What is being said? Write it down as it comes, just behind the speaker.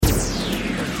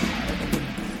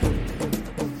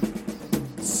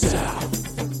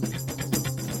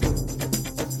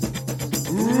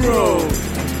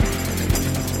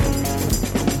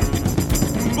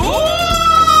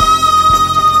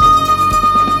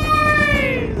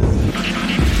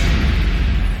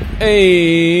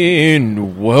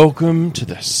And welcome to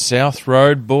the South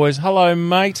Road, boys. Hello,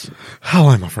 mate.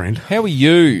 Hello, my friend. How are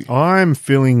you? I'm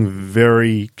feeling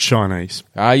very Chinese.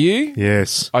 Are you?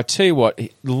 Yes. I tell you what,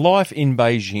 life in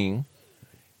Beijing,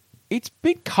 it's a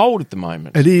bit cold at the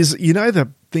moment. It is. You know the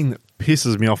thing that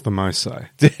pisses me off the most, though?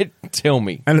 Tell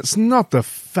me. And it's not the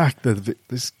fact that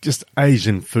there's just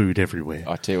Asian food everywhere.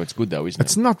 I tell you, it's good though, isn't it?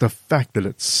 It's not the fact that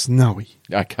it's snowy.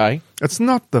 Okay. It's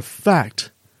not the fact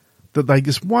that they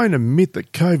just won't admit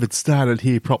that COVID started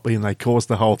here properly and they caused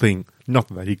the whole thing. Not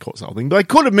that they did cause the whole thing, but they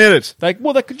could admit it. They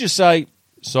could just say,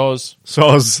 soz.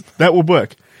 Soz. That would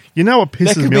work. You know what pisses me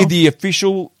off? That could be the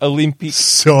official Olympic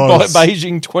Soz.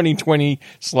 Beijing 2020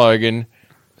 slogan,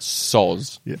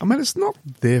 soz. Yeah, I mean, it's not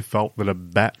their fault that a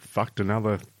bat fucked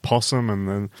another possum and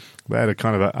then they had a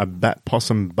kind of a bat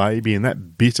possum baby and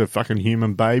that bit a fucking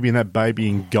human baby and that baby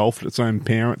engulfed its own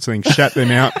parents and then shat them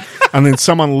out and then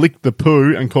someone licked the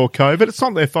poo and called COVID. It's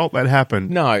not their fault that happened.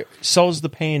 No, Soz the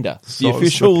panda. The Soz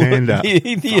official, the panda.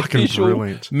 the official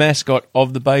brilliant. mascot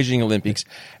of the Beijing Olympics.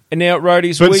 And now,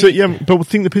 roadies, But the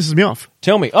thing that pisses me off.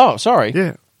 Tell me. Oh, sorry.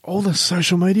 Yeah, all the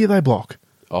social media they block.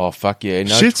 Oh, fuck yeah.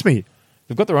 No, Shits me.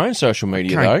 they've got their own social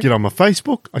media, I can't though. get on my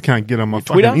Facebook. I can't get on my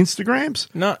fucking Twitter? Instagrams.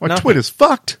 No, my nothing. Twitter's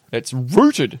fucked. It's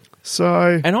rooted.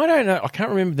 So, And I don't know. I can't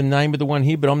remember the name of the one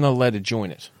here, but I'm not allowed to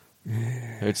join it.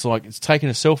 It's like it's taken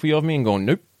a selfie of me and gone,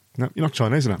 nope. no, you're not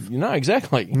Chinese enough. You know,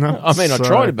 exactly. No, I mean, I so-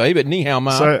 try to be, but ni hao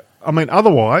ma. So, I mean,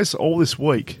 otherwise, all this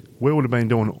week, we would have been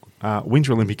doing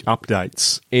Winter Olympic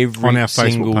updates Every on our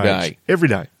single Facebook page. day. Every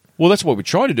day. Well, that's what we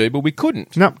tried to do, but we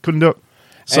couldn't. No, couldn't do it.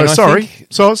 So, And I sorry, think-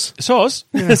 Soz. Soz,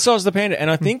 Soz the panda, and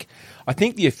I think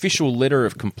the official letter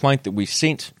of complaint that we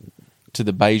sent to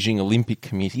the Beijing Olympic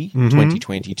Committee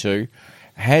 2022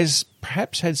 has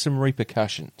perhaps had some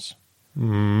repercussions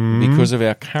because of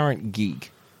our current gig.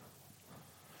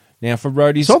 Now, for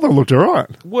roadies, So that looked all right.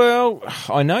 well,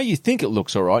 I know you think it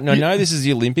looks all right. No, this is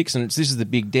the Olympics and this is the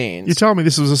big dance. You told me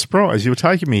this was a surprise. You were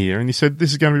taking me here, and you said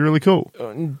this is going to be really cool.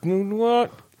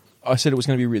 What? I said it was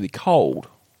going to be really cold.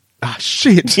 Ah,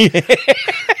 shit.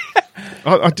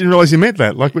 I didn't realise you meant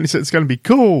that. Like when you said it's going to be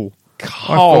cool.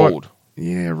 Cold.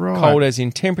 Yeah, right. Cold as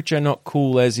in temperature, not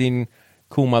cool as in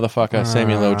cool motherfucker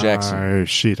Samuel L. Jackson. Oh,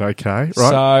 shit. Okay. Right.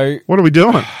 So, what are we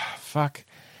doing? fuck.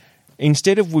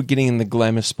 Instead of we're getting in the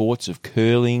glamour sports of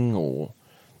curling or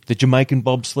the Jamaican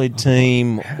bobsled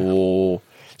team or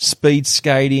speed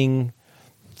skating,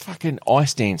 fucking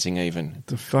ice dancing even,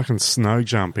 The fucking snow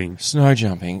jumping. snow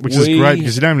jumping. Which is great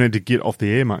because you don't need to get off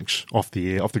the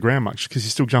ground much because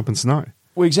you're still jumping snow.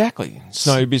 Well, exactly.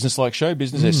 Snow business like show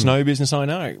business. There's snow business, I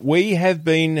know. We have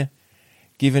been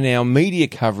given our media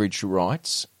coverage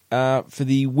rights for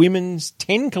the women's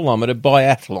 10-kilometre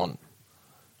biathlon.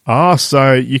 Ah,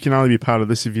 so you can only be part of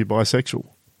this if you're bisexual.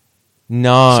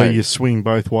 No. So you swing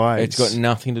both ways. It's got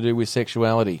nothing to do with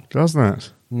sexuality. Doesn't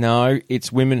it? No,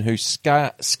 it's women who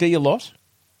ski a lot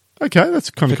Okay, that's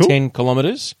kind for of cool. 10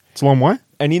 kilometres. It's a long way.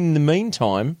 And in the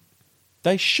meantime,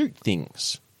 they shoot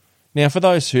things. Now, for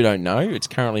those who don't know, it's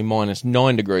currently minus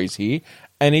 9 degrees here,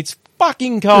 and it's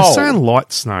fucking cold. They're saying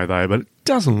light snow, though, but it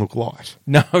doesn't look light.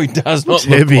 No, it does not Looks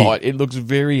look heavy. light. It looks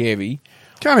very heavy.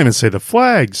 Can't even see the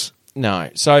flags. No.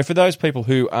 So for those people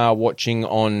who are watching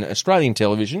on Australian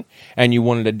television and you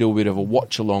wanted to do a bit of a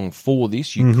watch-along for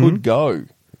this, you could go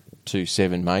to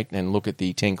 7, mate, and look at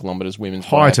the 10 kilometres women's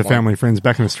Hi to biathlon. family friends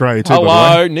back in Australia, too, by the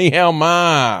Hello, way. ni hao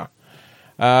ma.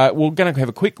 We're going to have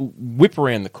a quick whip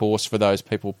around the course for those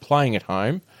people playing at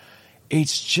home.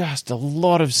 It's just a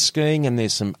lot of skiing, and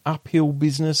there's some uphill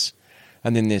business,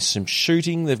 and then there's some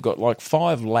shooting. They've got like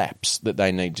 5 laps that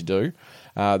they need to do.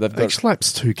 They've got Each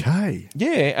lap's 2K.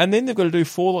 yeah, and then they've got to do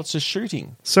 4 lots of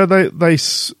shooting. So they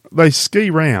ski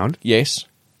round Yes.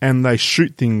 and they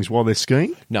shoot things while they're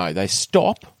skiing? No, they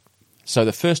stop. So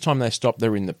the first time they stop,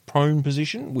 they're in the prone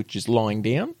position, which is lying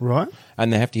down, Right.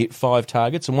 and they have to hit 5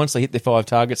 targets. And once they hit their 5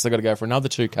 targets, they've got to go for another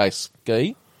 2K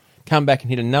ski, come back and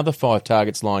hit another 5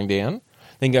 targets lying down,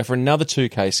 then go for another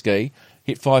 2K ski,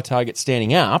 hit 5 targets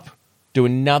standing up, do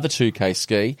another 2K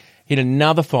ski, hit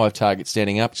another 5 targets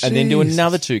standing up, and then do Jesus.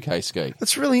 another 2K ski.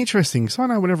 That's really interesting because I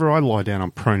know whenever I lie down,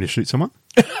 I'm prone to shoot someone.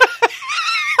 I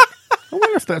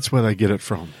wonder if that's where they get it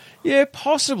from. Yeah,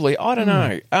 possibly. I don't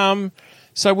know.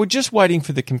 So we're just waiting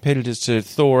for the competitors to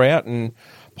thaw out and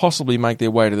possibly make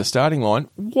their way to the starting line.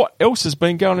 What else has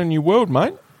been going on in your world,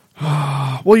 mate?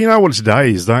 Well, you know what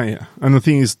today is, don't you? And the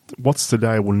thing is, what's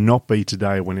today will not be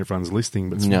today when everyone's listening,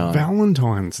 but it's No.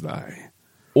 Valentine's Day.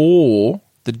 Or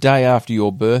the day after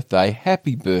your birthday.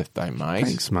 Happy birthday, mate.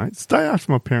 Thanks, mate. It's the day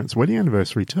after my parents' wedding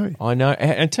anniversary too. I know.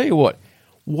 And tell you what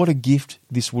a gift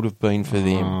this would have been for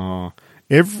them.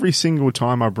 every single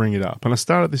time I bring it up, and I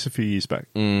started this a few years back,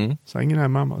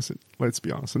 saying, Mum, I said, let's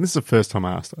be honest, and this is the first time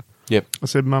I asked her. Yep. I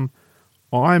said, Mum,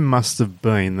 I must have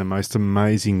been the most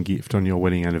amazing gift on your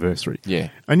wedding anniversary. Yeah.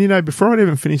 And, before I'd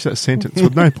even finished that sentence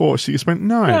with no pause, she just went,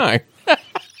 no. No.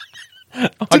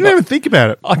 Didn't even think about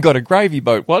it. I got a gravy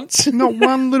boat once. Not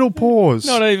one little pause.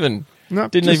 Not even. No,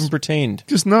 Didn't even pretend.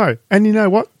 Just no. And you know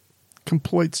what?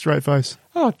 Complete straight face.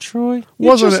 Oh, Troy.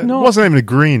 Wasn't even a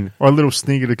grin or a little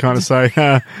snigger to kind of say,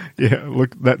 yeah,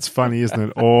 look, that's funny, isn't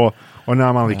it? Or no,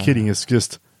 I'm only kidding. It's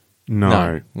just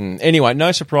no. Anyway,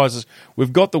 no surprises.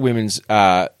 We've got the women's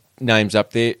names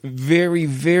up there. Very,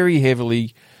 very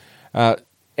heavily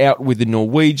out with the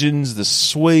Norwegians, the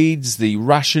Swedes, the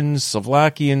Russians,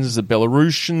 Slovakians, the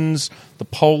Belarusians, the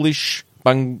Polish,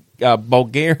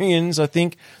 Bulgarians, I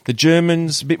think, the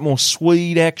Germans, a bit more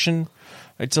Swede action.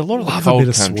 It's a lot of the cold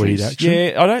countries. Swede action.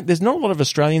 Yeah, there's not a lot of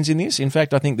Australians in this. In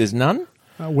fact, I think there's none.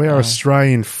 We're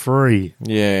Australian free.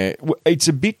 Yeah, it's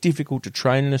a bit difficult to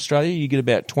train in Australia. You get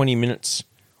about 20 minutes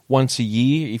once a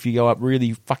year if you go up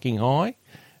really fucking high,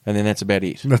 and then that's about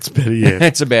it. That's about it, yeah.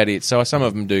 That's about it. So some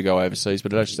of them do go overseas,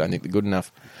 but I just don't think they're good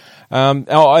enough. And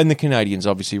the Canadians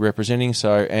obviously representing,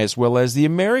 so as well as the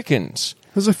Americans.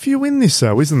 There's a few in this,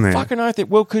 though, isn't there? Fucking oath it.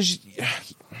 Well, because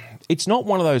it's not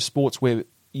one of those sports where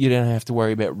you don't have to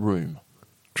worry about room.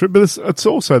 True, but it's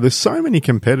also, there's so many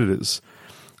competitors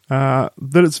that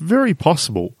it's very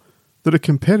possible that a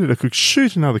competitor could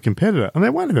shoot another competitor and they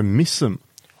won't even miss them.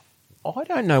 I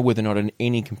don't know whether or not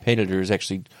any competitor is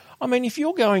actually... I mean, if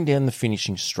you're going down the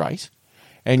finishing straight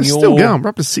and They're you're... still going. We're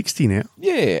up to 60 now.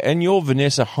 Yeah, and you're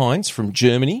Vanessa Heinz from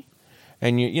Germany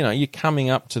and you're coming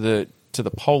up to the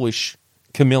Polish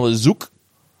Kamila Zuk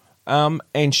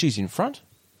and she's in front.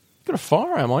 Got a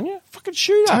firearm on you? Fucking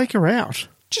shoot her. Take her out.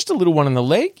 Just a little one in the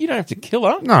leg. You don't have to kill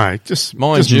her. No, just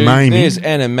you, maim there's him.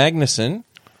 Anna Magnuson.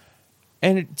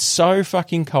 And it's so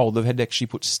fucking cold, they've had to actually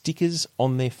put stickers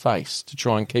on their face to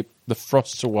try and keep the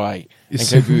frosts away. And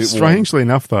keep it a bit warm. Strangely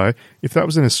enough, though, if that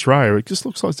was in Australia, it just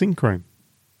looks like zinc cream.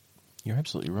 You're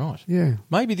absolutely right. Yeah.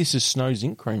 Maybe this is snow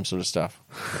zinc cream sort of stuff.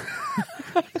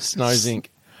 Snow zinc.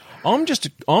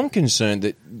 I'm concerned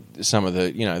that some of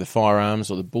the the firearms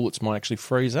or the bullets might actually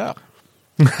freeze up.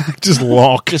 Just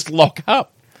lock. Just lock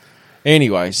up.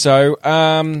 Anyway, so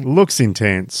looks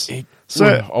intense.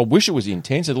 I wish it was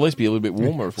intense. It'd at least be a little bit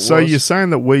warmer if it was. So you're saying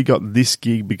that we got this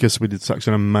gig because we did such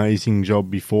an amazing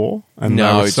job before? And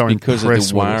no, it's so because of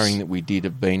the wiring that we did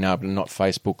of being able to not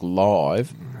Facebook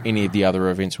Live any of the other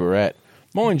events we're at.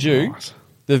 Mind you,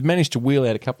 they've managed to wheel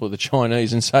out a couple of the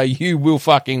Chinese and say, you will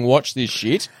fucking watch this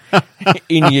shit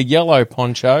in your yellow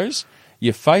ponchos,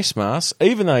 your face masks,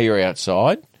 even though you're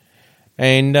outside,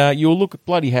 and you'll look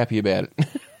bloody happy about it.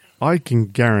 I can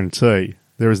guarantee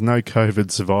there is no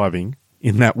COVID surviving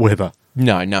in that weather.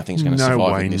 No, nothing's going to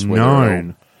survive in this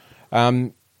weather at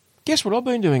all. Guess what I've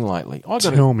been doing lately? I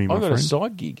got a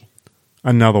side gig.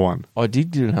 Another one. I did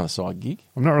do another side gig.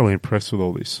 I'm not really impressed with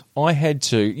all this. I had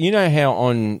to... You know how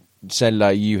on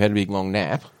Saturday you had a big long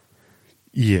nap?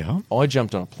 Yeah. I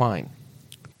jumped on a plane.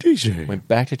 Did you? Went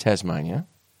back to Tasmania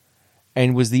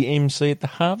and was the MC at the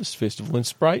Harvest Festival in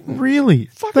Sprayton. Really?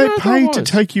 They paid to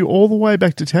take you all the way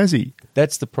back to Tassie?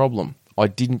 That's the problem. I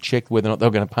didn't check whether or not they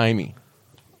were going to pay me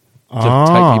to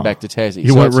take me back to Tassie.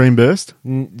 You weren't reimbursed?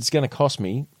 It's going to cost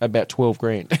me about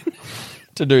 $12,000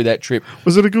 to do that trip.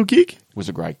 Was it a good gig? It was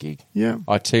a great gig. Yeah.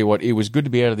 I tell you what, it was good to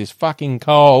be out of this fucking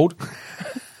cold.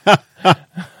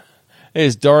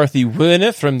 There's Dorothy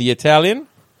Werner from The Italian.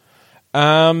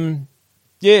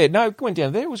 Yeah, no, went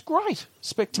down there. It was great.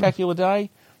 Spectacular day.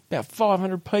 About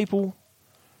 500 people.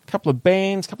 A couple of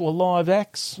bands, a couple of live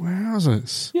acts.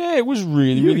 Wowzers. Yeah, it was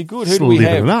really, really good. Who did we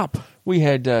have? It up. We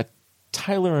had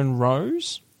Taylor and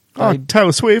Rose.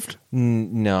 Taylor Swift?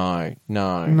 No.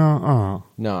 No.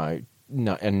 No.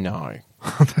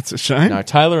 That's a shame. No,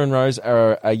 Taylor and Rose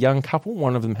are a young couple.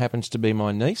 One of them happens to be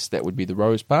my niece. That would be the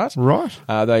Rose part. Right.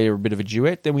 They are a bit of a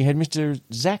duet. Then we had Mr.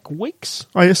 Zach Weeks.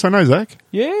 Oh, yes, I know Zach.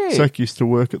 Yeah. Zach used to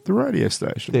work at the radio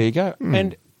station. There you go.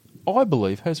 And I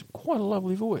believe has quite a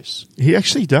lovely voice. He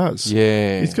actually does.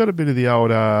 Yeah. He's got a bit of the old,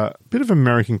 bit of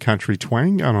American country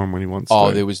twang going on when he wants to.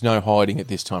 Oh, there was no hiding it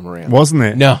this time around. Wasn't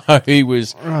there? No, he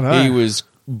was Righto. He was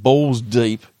balls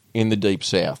deep in the deep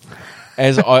south.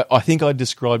 As I think I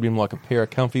described him like a pair of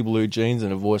comfy blue jeans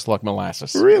and a voice like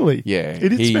molasses. Really? Yeah. He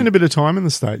did spend a bit of time in the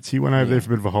States. He went over there for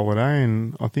a bit of a holiday,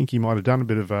 and I think he might have done a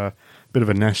bit of a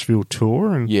Nashville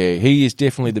tour. And yeah, he is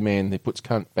definitely the man that puts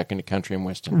cunt back into country and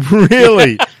western.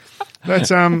 Really? That's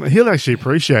he'll actually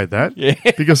appreciate that. Yeah.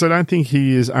 Because I don't think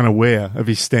he is unaware of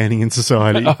his standing in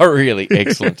society. Oh, really?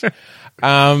 Excellent.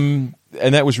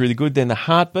 and that was really good. Then the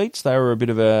Heartbeats, they were a bit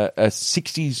of a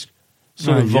 60s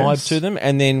sort of vibe yes. to them.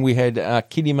 And then we had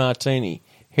Kitty Martini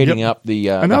heading Yep. up the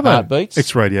Another Heartbeats.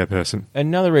 ex-radio person.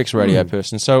 Another ex-radio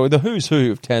person. So the who's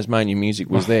who of Tasmanian music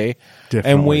was there.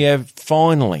 definitely. And we have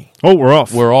finally, Oh, we're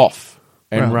off. we're off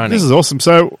and Wow, running. This is awesome.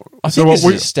 So, I so think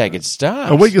what, this is a staggered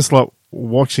start. are we just like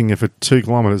watching it for 2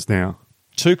 kilometres now?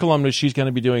 2 kilometres she's going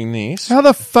to be doing this. How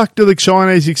the fuck do the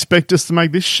Chinese expect us to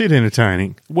make this shit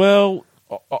entertaining? Well,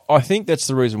 I think that's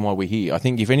the reason why we're here. I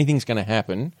think if anything's going to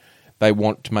happen, they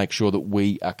want to make sure that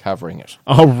we are covering it.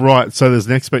 Oh, right. So there's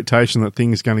an expectation that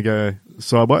things are going to go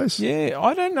sideways? Yeah,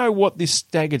 I don't know what this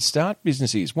staggered start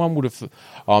business is. One would have,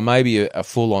 maybe a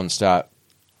full-on start.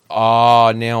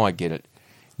 Oh, now I get it.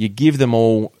 You give them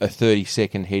all a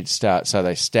 30-second head start so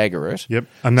they stagger it. Yep.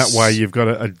 And that way you've got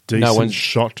a decent one's-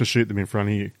 shot to shoot them in front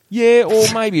of you. Yeah,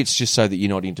 or maybe it's just so that you're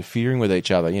not interfering with each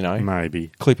other, you know.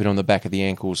 Maybe. Clip it on the back of the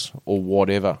ankles or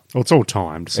whatever. Well, it's all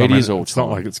timed. So It is all It's not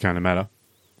timed. like it's going to matter.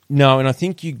 No, and I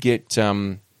think you get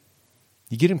them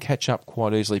catch up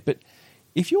quite easily. But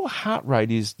if your heart rate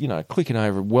is, clicking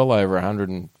over well over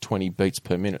 120 beats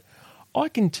per minute, I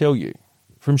can tell you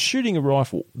from shooting a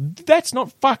rifle, that's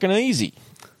not fucking easy.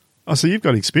 Oh, so you've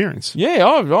got experience. Yeah,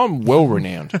 I'm well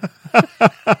renowned.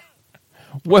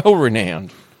 Well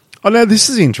renowned. Oh, no, this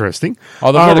is interesting.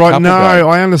 Oh, they've got a right. couple No, go.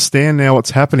 I understand now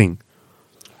what's happening.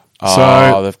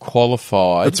 Oh, they've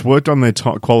qualified. It's worked on their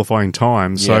qualifying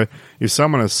time. So Yeah. if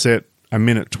someone has set a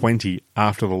minute 20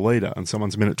 after the leader and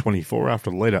someone's minute 24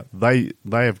 after the leader, they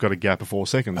have got a gap of 4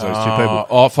 seconds, those two people.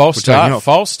 Oh, false We're taking start. off.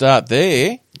 False start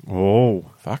there. Oh.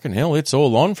 Fucking hell, it's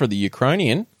all on for the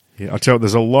Ukrainian. Yeah, I tell you,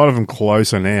 there's a lot of them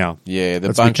closer now. Yeah, they're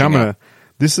It's bunching becoming up.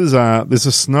 there's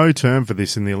a snow term for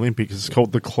this in the Olympics. It's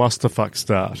called the clusterfuck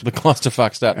start. The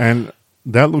clusterfuck start. And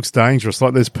that looks dangerous.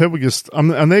 Like there's people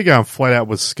and they're going flat out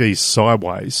with skis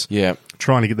sideways, Yeah.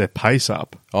 trying to get their pace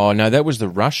up. Oh, no, that was the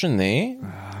Russian there.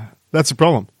 That's the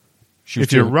problem.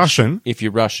 If you're Russian, you're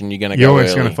going to you're go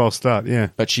always early. going to false start. Yeah.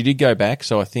 But she did go back,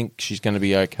 so I think she's going to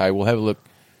be okay. We'll have a look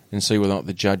and see whether or not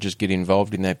the judges get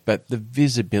involved in that. But the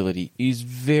visibility is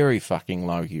very fucking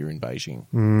low here in Beijing.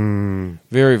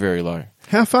 Very, very low.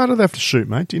 How far do they have to shoot,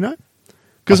 mate? Do you know?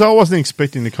 Because I wasn't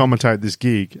expecting to commentate this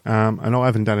gig, and I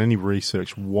haven't done any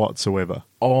research whatsoever.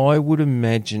 I would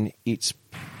imagine it's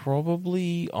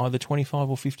probably either 25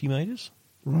 or 50 metres.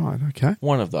 Right, okay.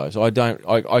 One of those. I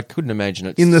couldn't imagine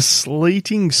it's... In the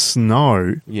sleeting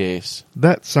snow, Yes.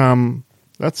 that's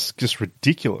just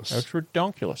ridiculous. That's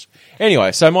redonkulous.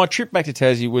 Anyway, so my trip back to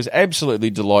Tassie was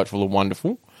absolutely delightful and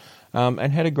wonderful, and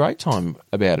had a great time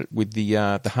about it with the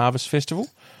Harvest Festival.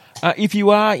 If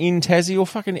you are in Tassie or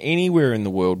fucking anywhere in the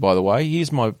world, by the way,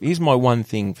 here's my one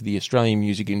thing for the Australian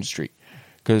music industry,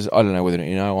 because I don't know whether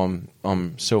you know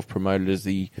I'm self-promoted as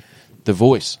the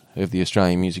voice of the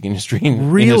Australian music industry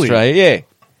in Really? Australia.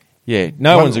 Yeah.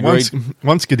 No one's agreed.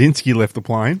 Once Gadinsky left the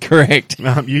plane, Correct.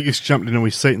 you just jumped into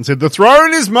his seat and said, "The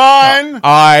throne is mine."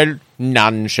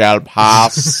 None shall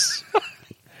pass.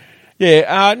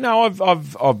 Yeah, no,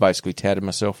 I've basically touted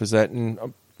myself as that,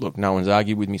 and look, no one's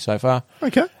argued with me so far.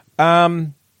 Okay.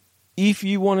 If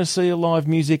you want to see a live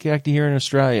music actor here in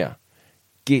Australia,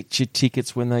 get your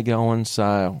tickets when they go on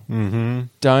sale. Mm-hmm.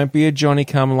 Don't be a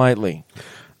Johnny-come-lately.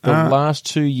 The last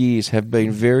 2 years have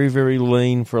been very, very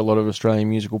lean for a lot of Australian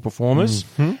musical performers,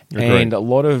 and a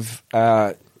lot of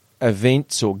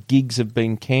events or gigs have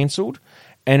been cancelled,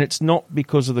 and it's not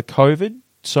because of the COVID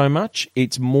so much.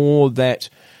 It's more that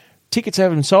tickets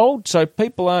haven't sold, so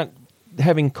people aren't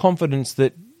having confidence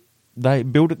that they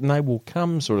build it and they will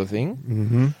come, sort of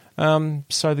thing. Mm-hmm.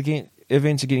 So the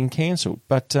events are getting cancelled.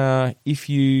 But if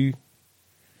you...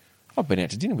 I've been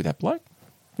out to dinner with that bloke.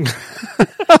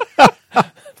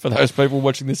 For those people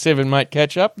watching the Seven Mate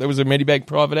catch-up, there was a Medibank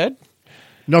private ad.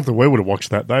 Not that we would have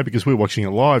watched that, though, because we're watching it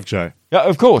live, Joe. Yeah,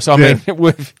 of course. I mean,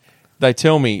 they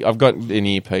tell me... I've got an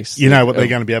earpiece. You know what they're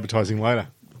going to be advertising later.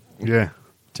 Yeah.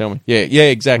 Tell me. Yeah,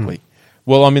 exactly.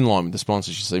 Well, I'm in line with the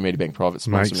sponsors. You see, Medibank private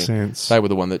sponsor Makes me. sense. They were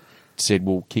the one that said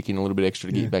we'll kick in a little bit extra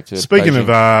to get you back to Speaking Beijing.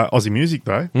 of Aussie music,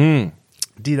 though,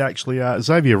 did actually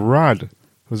Xavier Rudd,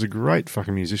 who's a great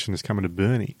fucking musician, is coming to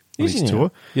Burnie on Is his he now?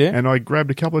 tour. Yeah. And I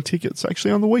grabbed a couple of tickets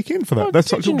actually on the weekend for that. Oh, That's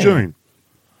did not till you now? June.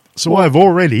 So I've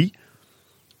already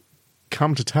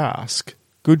come to task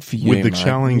Good for you, with the mate.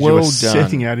 challenge well of done.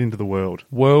 setting out into the world.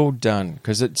 Well done.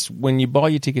 Because it's when you buy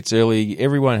your tickets early,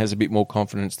 everyone has a bit more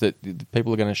confidence that the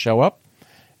people are going to show up.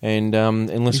 And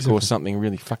unless, of course, something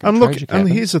really fucking And look, tragic and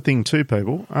happens. here's the thing too,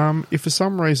 people. If for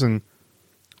some reason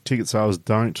ticket sales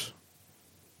don't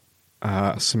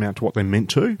surmount to what they're meant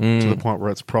to the point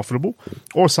where it's profitable,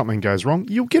 or something goes wrong,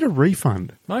 you'll get a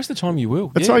refund. Most of the time you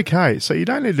will. It's yeah. okay. So you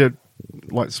don't need to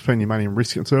like spend your money and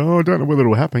risk it and say, oh, I don't know whether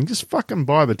it'll happen. Just fucking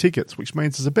buy the tickets, which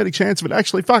means there's a better chance of it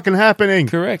actually fucking happening.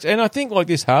 Correct. And I think like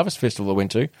this Harvest Festival I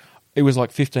went to, it was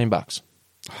like $15.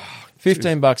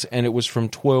 $15, and it was from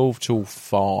 12 till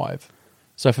 5.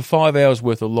 So for 5 hours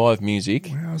worth of live music,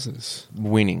 Wowzers.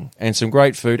 winning, and some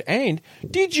great food. And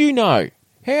did you know,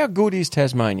 how good is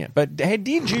Tasmania? But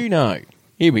did you know,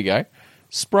 here we go,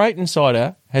 Sprayton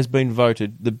Cider has been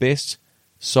voted the best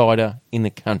cider in the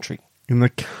country. In the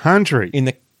country. In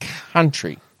the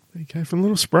country. There you go, from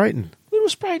Little Sprayton. Little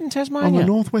Sprayton, Tasmania. On the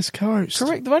northwest coast.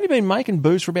 Correct. They've only been making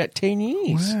booze for about 10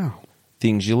 years. Wow.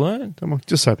 Things you learn. Come on,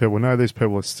 just so people know, these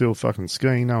people are still fucking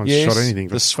skiing. No one's shot anything.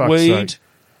 For the fuck's Swede, sake.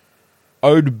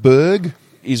 Odeberg,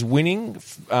 is winning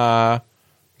with a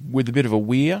bit of a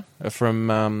weir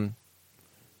from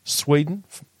Sweden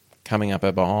coming up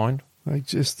behind. They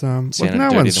just, Sounded no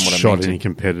dirtier one's than what I shot meant any to.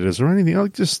 competitors or anything. I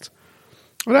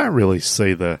don't really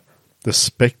see the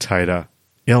spectator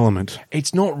element.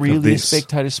 It's not really a this.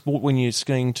 spectator sport when you're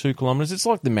skiing 2 kilometres. It's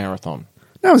like the marathon.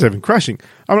 No one's even crashing.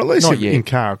 I mean, at least Not in, yet. in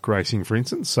car racing, for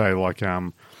instance, say like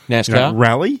NASCAR.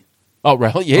 rally. Oh,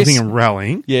 rally, I yes. think in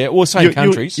rallying, Yeah, or same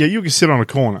countries. you can sit on a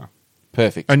corner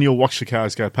Perfect. and you'll watch the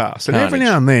cars go past. And every Carnage.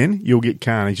 now and then you'll get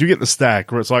carnage. You get the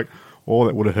stack where it's like, oh,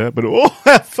 that would have hurt, but oh,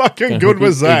 how fucking good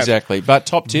was that? Exactly. But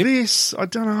top tip, This, I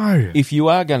don't know. if you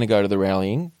are going to go to the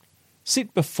rallying,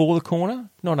 sit before the corner,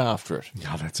 not after it.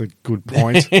 Yeah, that's a good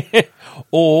point.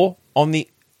 Or on the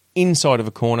inside of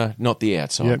a corner, not the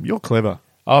outside. Yeah, you're clever.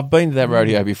 I've been to that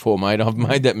rodeo before, mate. I've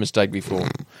made that mistake before.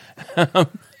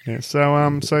 Yeah,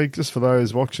 so just for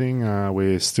those watching,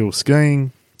 we're still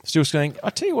skiing. Still skiing. I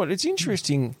tell you what, it's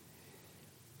interesting.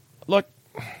 Like,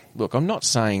 look, I'm not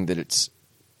saying that it's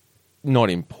not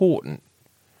important,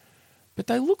 but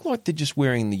they look like they're just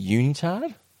wearing the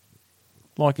unitard.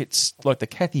 Like it's like the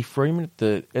Kathy Freeman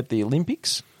at the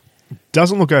Olympics.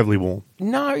 Doesn't look overly warm.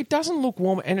 No, it doesn't look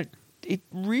warm, and it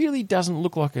really doesn't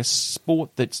look like a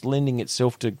sport that's lending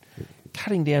itself to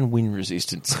cutting down wind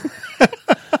resistance.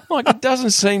 Like, it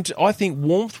doesn't seem to... I think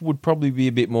warmth would probably be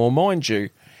a bit more. Mind you,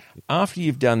 after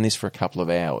you've done this for a couple of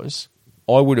hours,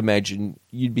 I would imagine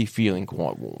you'd be feeling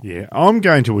quite warm. Yeah, I'm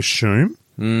going to assume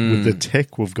with the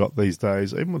tech we've got these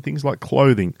days, even with things like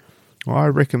clothing, I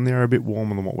reckon they're a bit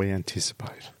warmer than what we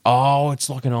anticipate. Oh, it's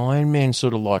like an Iron Man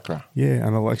sort of lycra. Yeah,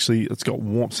 and it's got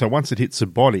warmth. So once it hits the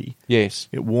body, Yes.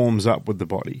 it warms up with the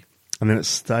body, and then it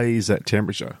stays at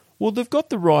temperature. Well, they've got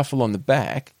the rifle on the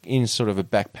back in sort of a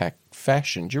backpack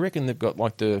fashion. Do you reckon they've got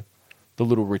like the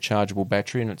little rechargeable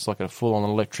battery and it's like a full-on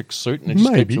electric suit and it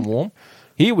just Maybe. keeps them warm?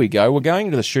 Here we go. We're going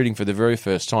into the shooting for the very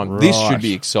first time. This Right. should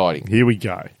be exciting. Here we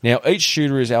go. Now, each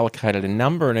shooter is allocated a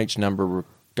number and each number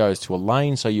goes to a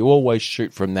lane, so you always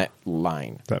shoot from that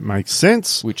lane, That makes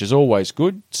sense. which is always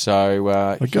good. So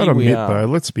I got here to we admit, are. though,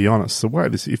 let's be honest, the way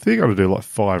this, if they've got to do like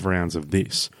 5 rounds of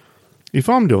this, if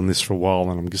I'm doing this for a while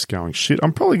and I'm just going shit,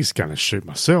 I'm probably just going to shoot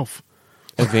myself.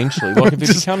 Eventually, like if it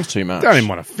Just becomes too much. Don't even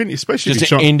want to finish, especially Just if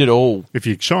to you're, end it all. if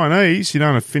you're Chinese, you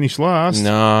don't want to finish last.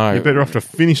 No. You're better off to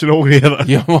finish it all together.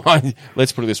 Yeah,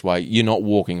 let's put it this way. You're not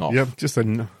walking off. Yep, just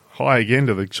a hi again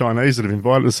to the Chinese that have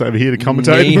invited us over here to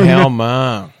commentate. Ni hao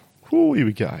ma. Oh, here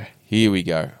we go. Here we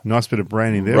go. Nice bit of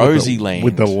branding there. Rosie with Land.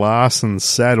 with the Larson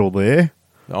saddle there.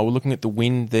 Oh, we're looking at the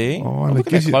wind there. Oh, Oh, and look it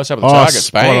at gives that you- close up of the target.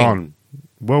 spot Bang. on.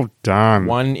 Well done.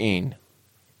 1 in.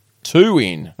 2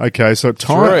 in. Okay, so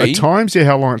 3. it times you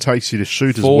how long it takes you to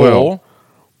shoot 4. as well.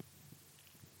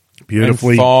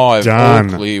 Beautifully and 5.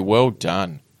 done. All clear. Well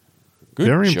done. Good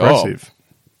Very job. impressive.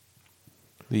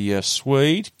 The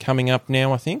Swede coming up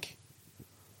now, I think.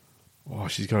 Oh,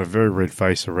 she's got a very red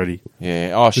face already.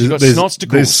 Yeah. Oh, she's got There's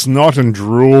snotsticles. snot and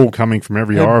drool coming from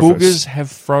every Her orifice. boogers have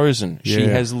frozen. She Yeah.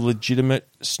 has legitimate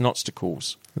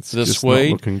snotsticles. It's The just not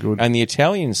Swede looking good. and the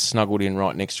Italians snuggled in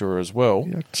right next to her as well.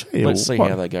 Yeah, I tell you Let's see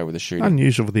what, how they go with the shooting.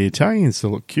 unusual for the Italians to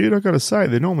look cute. I've got to say,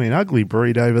 they're normally an ugly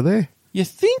breed over there. You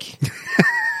think?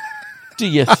 Do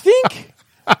you think?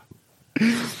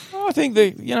 I think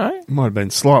that, Might have been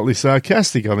slightly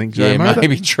sarcastic, I think, Joe. yeah, mate.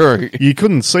 maybe true. You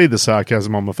couldn't see the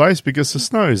sarcasm on my face because the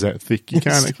snow's that thick. You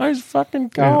can't. Snow's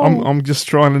fucking Yeah, cold. I'm just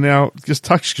trying to now just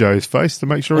touch Joe's face to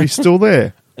make sure he's still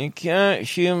there. I can't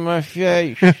see my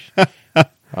face.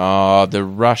 Oh, the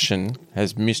Russian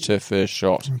has missed her first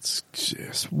shot. It's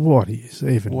just what is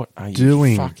even What are you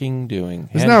doing? fucking doing?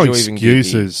 There's How no did you even get here?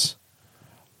 excuses.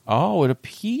 Oh, it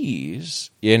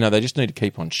appears. Yeah, no, they just need to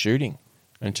keep on shooting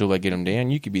until they get them down.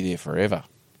 You could be there forever.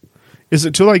 Is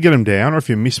it till they get them down, or if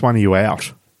you miss one, are you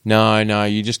out? No,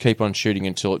 you just keep on shooting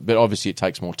until it. But obviously, it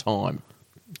takes more time,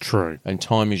 True. and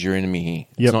time is your enemy here.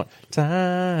 Yep. It's not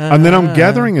time. And then I'm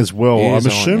gathering as well. is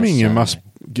I'm on assuming your you must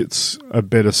side. get a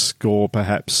better score,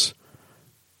 perhaps,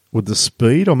 with the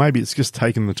speed, or maybe it's just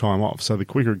taking the time off. So the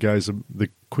quicker it goes, the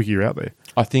quicker you're out there.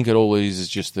 I think it all is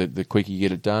just the quicker you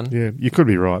get it done. Yeah, you could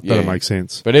be right. Yeah. That'll make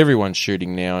sense. But everyone's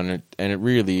shooting now, and it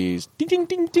really is ding ding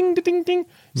ding ding ding ding.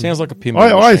 Sounds like a pinball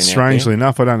I machine out strangely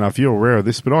enough, I don't know if you're aware of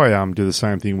this, but I do the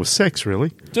same thing with sex. Really,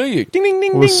 there. Do you? Ding ding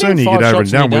ding well, ding. the sooner ding. you get 5 over and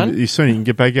shots done you're with it, the sooner you can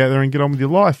get back out there and get on with your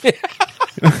life.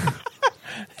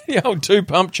 The old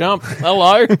 2-pump chump.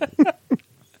 Hello.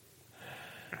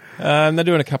 They're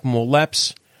doing a couple more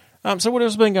laps. So what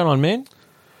else has been going on, man?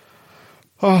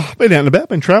 Oh, been out and about,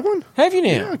 been travelling. Have you now?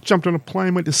 Yeah, I jumped on a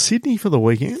plane, went to Sydney for the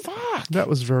weekend. Fuck. That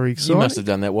was very You exciting. must have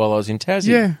done that while I was in Tassie.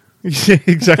 Yeah, yeah,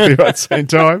 exactly right. Same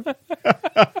time.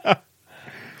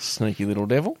 Sneaky little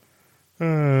devil.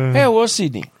 Uh, How was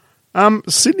Sydney?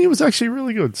 Sydney was actually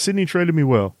really good. Sydney treated me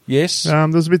well. Yes. There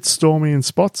was a bit stormy in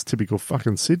spots, typical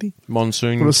fucking Sydney.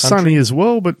 Monsoon It was country. sunny as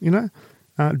well, but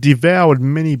devoured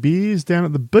many beers down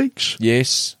at the beach.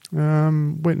 Yes.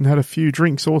 Went and had a few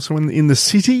drinks also in the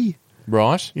city.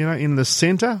 Right. In the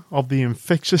centre of the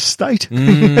infectious state.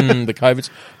 The COVIDs.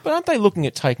 But aren't they looking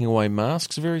at taking away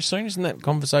masks very soon? Isn't that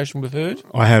conversation we've heard?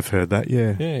 I have heard that,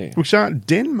 yeah. Yeah. Which aren't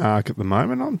Denmark at the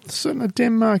moment. I'm certain of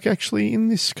Denmark actually in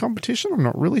this competition. I'm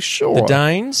not really sure. The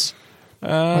Danes?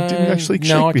 I didn't actually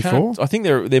check no, I before. Can't. I think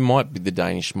there might be the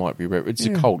Danish might be. It's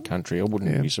Yeah. a cold country. I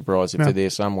wouldn't Yeah. be surprised if No. they're there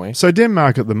somewhere. So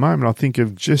Denmark at the moment, I think,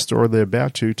 have just or they're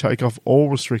about to take off all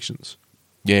restrictions.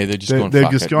 Yeah, they're just They're, gone. they're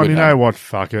Fuck just it. gone, We're you done. know what,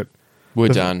 fuck it. We're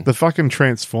the, done. The fucking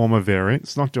Transformer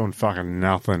variant's not doing fucking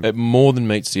nothing. It more than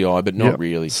meets the eye, but not Yep.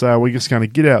 really. So we're just going to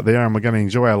get out there and we're going to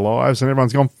enjoy our lives, and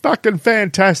everyone's gone fucking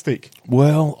fantastic.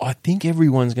 Well, I think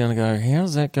everyone's going to go,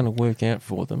 how's that going to work out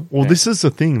for them? Well, this is the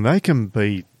thing. They can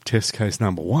be test case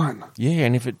number one. Yeah,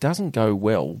 and if it doesn't go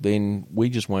well, then we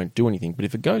just won't do anything. But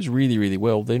if it goes really, really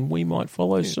well, then we might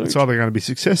follow suit. It's either going to be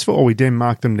successful or we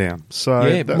Denmark them down. So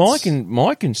Yeah, but that's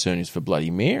my concern is for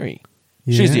Bloody Mary.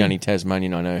 She's Yeah. the only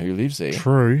Tasmanian I know who lives there.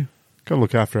 true. Got to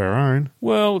look after our own.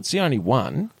 Well, it's the only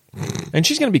one. And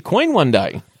she's going to be queen one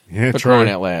day. Yeah, For true. crying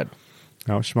out loud.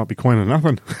 Oh, she might be queen of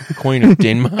nothing. Queen of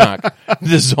Denmark.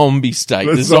 The zombie state.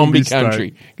 The The zombie zombie state.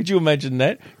 country. Could you imagine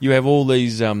that? You have all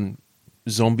these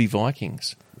zombie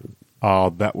Vikings.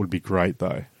 Oh, that would be great,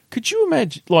 though. Could you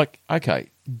imagine,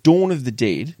 Dawn of the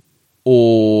Dead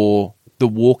or The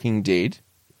Walking Dead,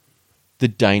 the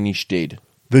Danish Dead?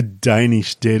 The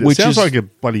Danish Dead. It Which sounds is- like a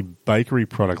bloody bakery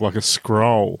product, like a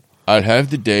scroll. I'd have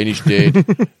the Danish Dead.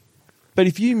 But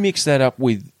if you mix that up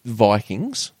with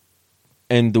Vikings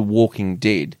and The Walking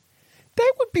Dead,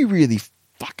 that would be really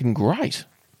fucking great.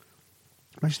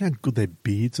 Imagine how good their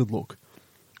beards would look.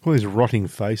 All these rotting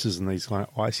faces and these kind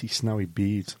of icy, snowy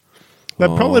beards. They'd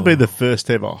probably be the first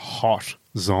ever hot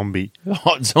zombie.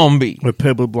 Hot zombie. Where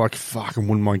people would be like, fuck, I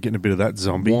wouldn't mind getting a bit of that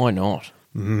zombie. Why not?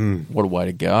 What a way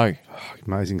to go.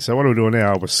 Amazing. So what are we doing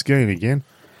now? We're skiing again.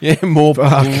 Yeah, more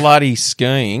bloody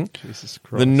skiing. Jesus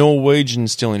Christ. The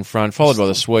Norwegian's still in front, followed by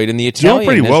the Swede, and the Doing Italian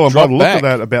pretty has well. I might dropped look at back.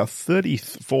 that about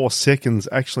 34 seconds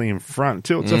actually in front,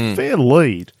 too. It's a fair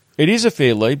lead. It is a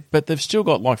fair lead, but they've still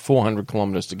got like 400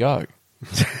 kilometres to go.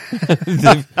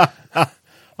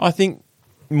 I think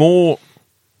more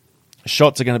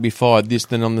shots are going to be fired this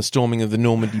than on the storming of the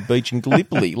Normandy beach in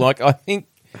Gallipoli. I think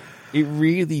it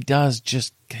really does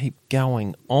just keep going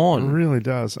It on. really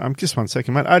does. Just 1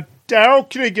 second, mate. Daryl,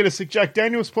 can you get us a Jack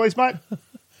Daniels, please, mate?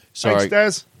 Sorry, Thanks,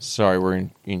 Daz. sorry, we're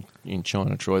in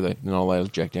China, Troy. They're not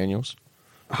allowed Jack Daniels.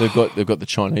 They've got the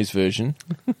Chinese version.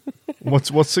 What's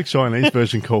the Chinese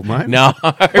version called, mate? No,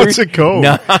 What's it called?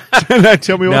 No. No,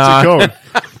 tell me what's it called.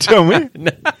 Tell me.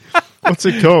 What's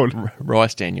it called?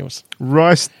 Rice Daniels.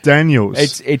 Rice Daniels.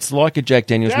 It's like a Jack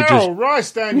Daniels, which Daryl,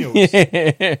 Rice Daniels.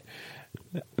 is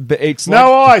but it's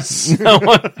No ice.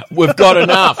 we've got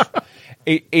enough.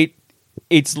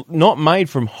 It's not made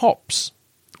from hops.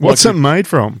 What's Like it made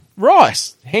from?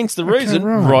 rice? Hence the reason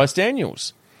right. Rice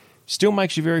Daniels. Still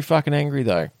makes you very fucking angry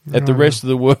though at the rest of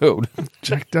the world.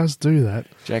 Jack does do that.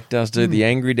 Jack does do the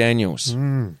angry Daniels.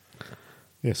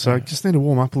 Yeah, so I just need to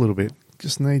warm up a little bit.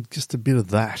 Just need just a bit of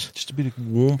that. Just a bit of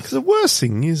warmth. Because the worst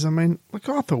thing is, I mean, I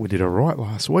thought we did all right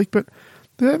last week, but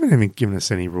they haven't even given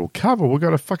us any real cover. We've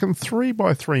got a fucking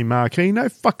 3x3 marquee, no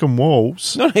fucking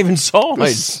walls. Not even The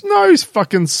sides. snow's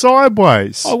fucking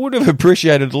sideways. I would have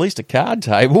appreciated at least a card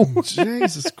table.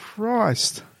 Jesus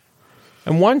Christ.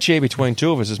 And one chair between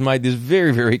two of us has made this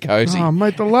very, very cosy. Oh,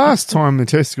 mate, the last time the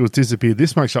testicles disappeared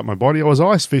this much up my body, I was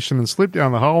ice fishing and slipped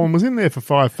down the hole and was in there for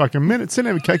 5 fucking minutes. Didn't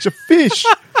even catch a fish.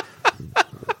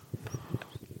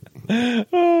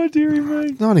 Oh, dearie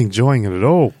me. Not enjoying it at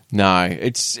all. No,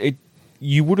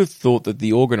 you would have thought that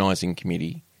the organising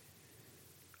committee,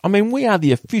 I mean, we are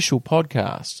the official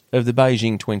podcast of the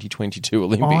Beijing 2022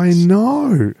 Olympics. I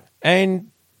know. And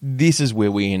this is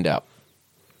where we end up.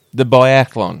 The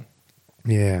biathlon.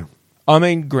 Yeah. I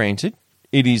mean, granted,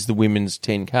 it is the women's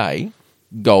 10K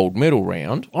gold medal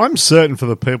round. I'm certain for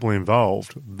the people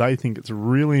involved, they think it's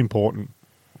really important.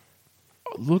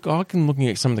 Look, I can looking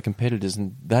at some of the competitors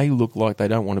and they look like they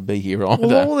don't want to be here either.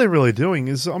 Well, all they're really doing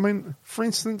is, I mean, for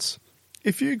instance,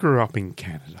 if you grew up in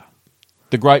Canada.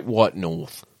 The Great White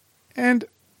North. And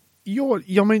you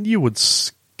would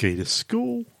ski to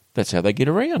school. That's how they get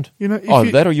around. You know,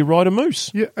 Either that or you ride a moose.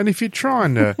 Yeah, and if you're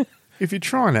trying to, if you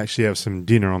try and actually have some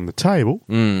dinner on the table,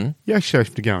 you actually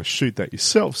have to go and shoot that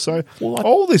yourself. So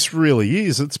all this really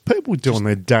is, it's people doing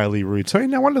their daily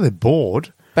routine. No wonder they're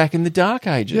bored. Back in the dark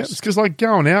ages. Yeah, it's because like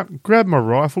going out, grab my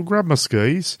rifle, grab my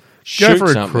skis, Shoot go for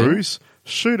a something. cruise,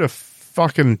 shoot a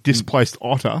fucking displaced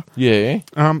otter, Yeah.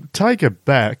 take it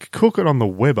back, cook it on the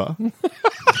Weber.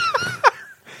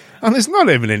 And there's not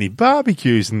even any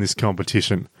barbecues in this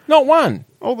competition. Not one.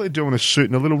 All they're doing is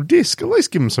shooting a little disc. At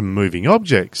least give them some moving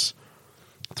objects.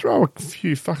 Throw a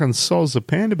few fucking sols of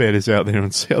panda bears out there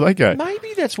and see how they go.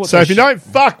 Maybe that's what So they if you don't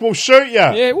fuck, we'll shoot you.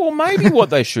 Yeah, well, maybe what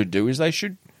they should do is they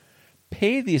should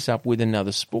pair this up with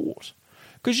another sport.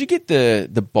 Because you get the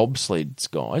bobsleds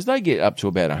guys, they get up to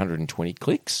about 120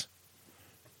 clicks.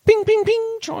 Ping, ping,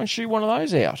 ping, try and shoot one of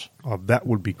those out. Oh, that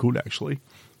would be good, actually.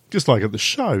 Just like at the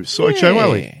show, Sideshow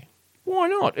Alley. Why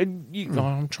not?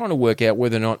 I'm trying to work out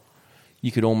whether or not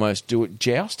you could almost do it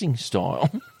jousting style.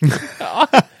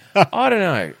 I don't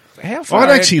know. How far I'd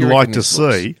out actually do you like reckon to this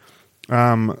looks? see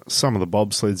some of the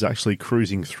bobsleds actually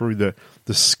cruising through the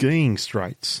skiing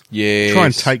straights. Yes. Try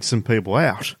and take some people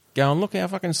out. Go and look how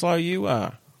fucking slow you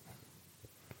are.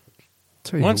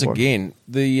 Tell you Once what. again,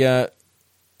 the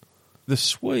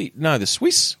Swiss.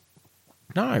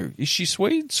 No, is she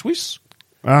Swede? Swiss?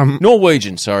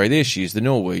 Norwegian, sorry. There she is, the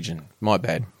Norwegian. My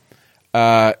bad.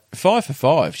 5 for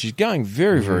 5. She's going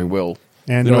very, very well.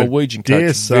 And the I Norwegian dare coach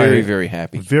is say- very, very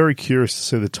happy. Very curious to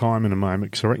see the time in a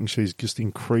moment because I reckon she's just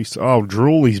increased. Oh,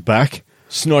 Drooly's back.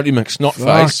 Snotty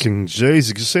McSnotface. Fucking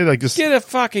Jesus. You see, they just. Get a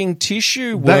fucking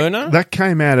tissue, Werner. That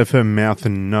came out of her mouth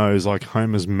and nose like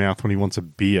Homer's mouth when he wants a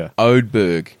beer.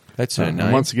 Odeberg. That's her And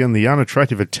name. once again, the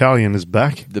unattractive Italian is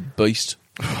back. The beast.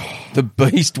 The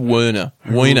beast Werner.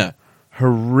 Wiener.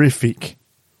 Horrific.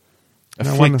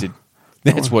 No Afflicted.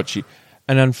 That's what she...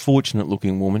 An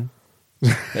unfortunate-looking woman.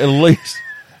 At least.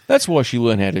 That's why she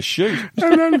learned how to shoot.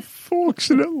 An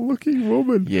unfortunate looking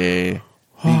woman. Yeah.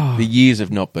 The years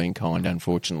have not been kind,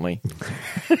 unfortunately.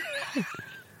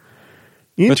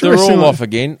 But they're all off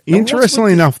again. And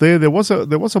Interestingly enough, there was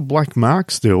a black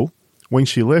mark still. When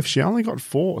she left, she only got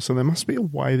 4, so there must be a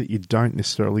way that you don't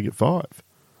necessarily get 5.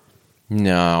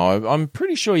 No, I'm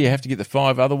pretty sure you have to get the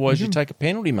 5, otherwise you take a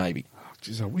penalty maybe.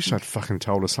 Jeez, I wish I'd fucking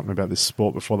told us something about this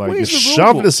sport before they Where's just the rule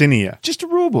shoved book? us in here. Just a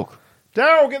rule book.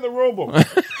 Daryl, get the rule book.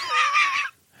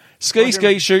 Ski,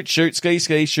 shoot,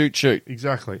 ski, shoot.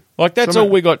 Exactly. Like, that's So, all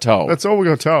we got told. That's all we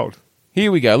got told.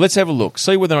 Here we go. Let's have a look.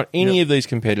 See whether or not any of these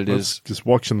competitors... Let's just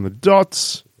watching the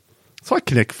dots. It's like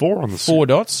Connect 4 on the 4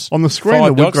 dots. on the screen 5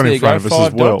 that we've dots, got there in you front of go, us as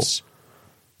 5 well. dots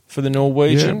for the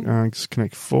Norwegian. Yeah, just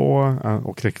Connect 4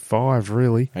 or Connect 5,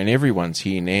 really. And everyone's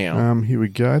here now. Here we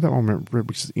go. That one went red,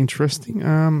 which is interesting.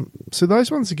 So those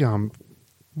ones are going.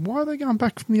 Why are they going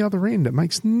back from the other end? It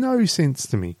makes no sense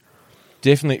to me.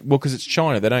 Definitely. Well, because it's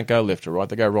China. They don't go left to right.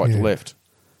 They go right to Yeah. left.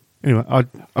 Anyway,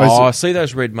 I see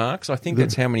those red marks. I think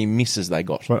that's how many misses they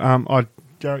got But I'd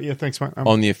go. Yeah, thanks, mate.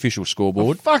 on the official For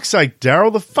scoreboard. fuck's sake,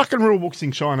 Daryl, the fucking rule book's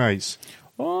in Chinese.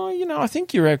 Oh, I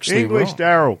think you're actually English, right.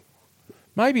 Daryl.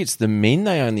 Maybe it's the men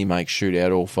they only make shoot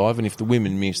out all 5, and if the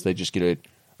women miss, they just get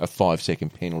a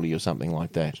 5-second penalty or something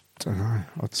like that. Don't know.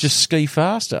 Just ski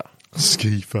faster.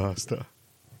 ski faster.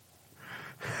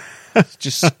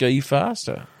 Just ski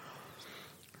faster.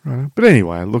 Right. But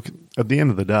anyway, look, at the end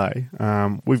of the day,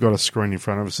 we've got a screen in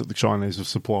front of us that the Chinese have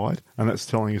supplied, and that's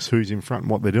telling us who's in front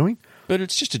and what they're doing. But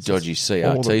it's just a dodgy all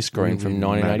CRT that screen from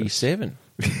really 1987.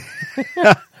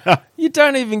 You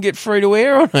don't even get free to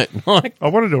air on it. Like, I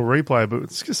want to do a replay, but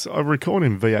it's just I record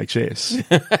in VHS.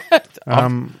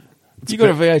 you got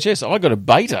a VHS, I got a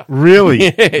beta. Really?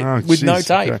 Yeah, Oh, with no jeez,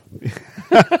 tape.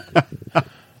 okay.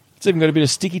 It's even got a bit of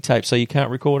sticky tape so you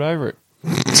can't record over it.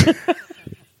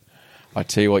 I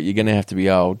tell you what, you're going to have to be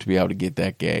old to be able to get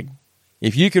that gag.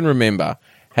 If you can remember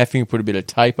having to put a bit of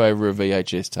tape over a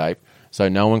VHS tape so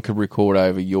no one could record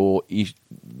over your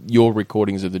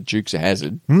recordings of the Dukes of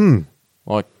Hazzard,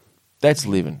 like, that's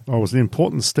living. Oh, it was an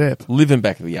important step. Living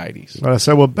back in the 80s. Right,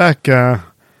 so we're back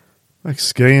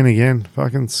skiing again.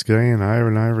 Fucking skiing over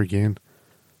and over again.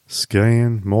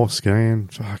 Skiing, more skiing.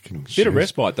 Fucking Bit of jeez.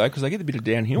 respite, though, because they get a bit of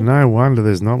downhill. No wonder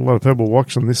there's not a lot of people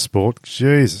watching this sport.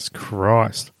 Jesus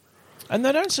Christ. And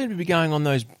they don't seem to be going on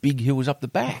those big hills up the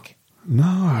back.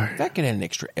 No. That could add an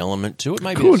extra element to it.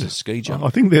 Maybe Could. it's a ski jump. I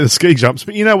think they're the ski jumps.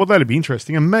 But you know what? That'd be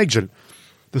interesting. Imagine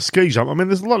the ski jump. I mean,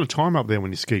 there's a lot of time up there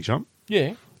when you ski jump.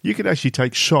 Yeah. You could actually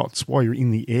take shots while you're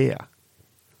in the air.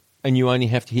 And you only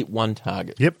have to hit one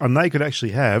target. Yep, and they could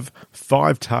actually have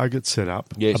 5 targets set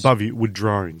up Yes. above you with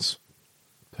drones.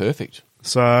 Perfect.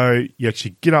 So you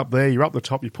actually get up there, you're up the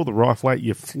top, you pull the rifle out,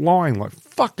 you're flying like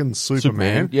fucking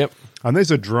Superman. Yep. And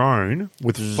there's a drone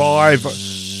with 5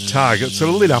 targets that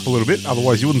are lit up a little bit,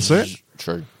 otherwise you wouldn't see it.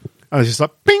 True. And it's just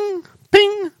like ping,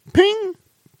 ping, ping.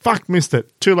 Fuck, missed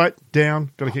it. Too late,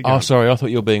 down, got to keep going. Oh, sorry. I thought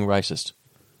you were being racist.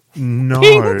 No.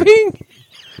 Ping, ping.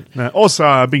 No. Also,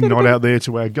 a big nod out there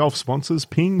to our golf sponsors.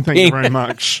 Ping, thank you very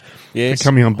much Yes. for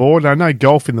coming on board. I know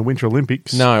golf in the Winter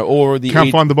Olympics. No, or the...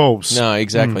 Can't find the balls. No,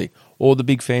 exactly. Or the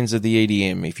big fans of the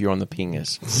EDM, if you're on the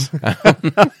pingers.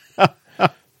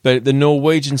 But the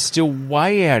Norwegian's still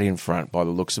way out in front by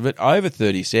the looks of it, over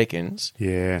 30 seconds.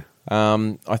 Yeah.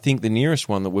 I think the nearest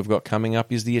one that we've got coming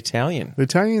up is the Italian. The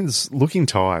Italian's looking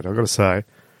tired, I've got to say.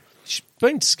 She's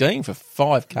been skiing for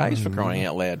 5Ks for crying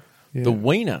out loud. Yeah. The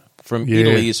Wiener from Yeah.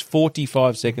 Italy is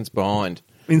 45 seconds behind.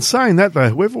 In saying that, though,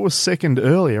 whoever was second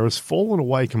earlier has fallen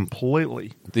away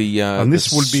completely. And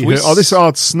This would be her. Oh,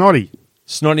 it's Snotty.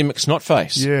 Snotty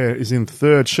McSnotface. Yeah, is in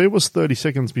third. She was 30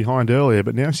 seconds behind earlier,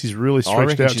 but now she's really I stretched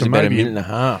reckon out she's to about maybe... a minute and a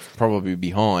half, probably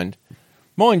behind.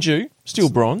 Mind you, still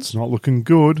bronze, It's not looking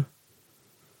good.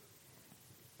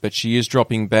 but she is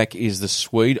dropping back is the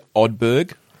Swede,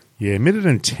 Oddberg. Yeah, minute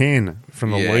and 10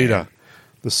 from the Yeah. leader,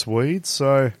 the Swede.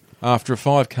 So, After a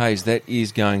 5Ks, that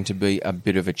is going to be a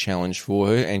bit of a challenge for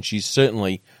her, and she's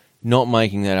certainly not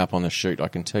making that up on the shoot. I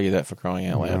can tell you that for crying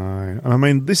out loud. no. And I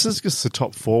mean, this is just the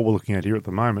top 4 we're looking at here at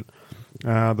the moment.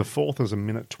 The fourth is a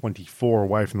minute 24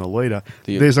 away from the leader.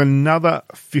 There's another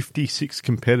 56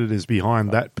 competitors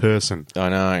behind that person, I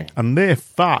know. and they're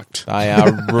fucked. They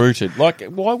are rooted. Like,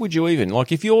 why would you even?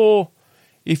 Like, if you're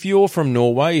from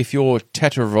Norway, if you're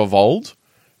Tattervold,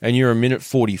 and you're a minute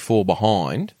 44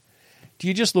 behind, do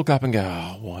you just look up and go,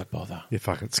 oh, why bother? Yeah,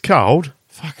 fuck, it's cold.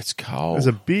 Fuck, it's cold. There's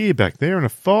a beer back there and a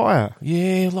fire.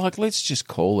 Yeah, like, let's just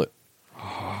call it.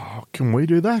 Oh, can we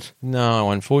do that? No,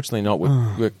 unfortunately not.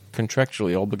 We're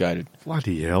contractually obligated.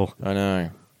 Bloody hell. I know.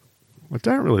 I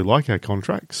don't really like our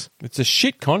contracts. It's a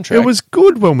shit contract. It was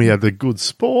good when we had the good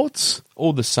sports.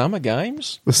 All the summer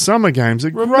games. The summer games are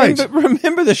great.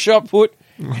 Remember the shot put?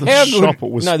 The How shot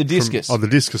good? was No, the discus. the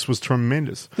discus was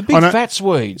tremendous. The big I know- fat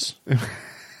Swedes.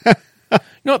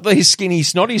 Not these skinny,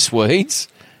 snotty Swedes.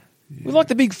 We like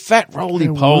the big fat,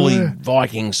 roly-poly were.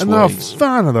 Viking And they were Swedes.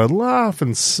 fun, and they'd laugh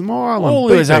and smile and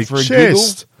Always beat up their for a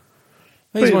chest.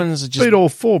 These beat, ones are just... beat all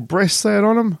 4 breasts out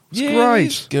on them. It's yeah, great.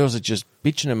 these girls are just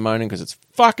bitching and moaning because it's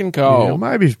fucking Yeah, cold.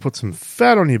 maybe if you put some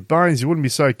fat on your bones, you wouldn't be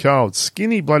so cold.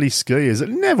 Skinny bloody skiers, it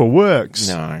never works.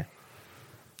 No.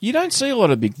 You don't see a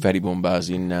lot of big fatty bombars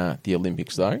in the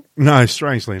Olympics, though. No,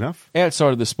 strangely enough.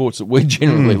 Outside of the sports that we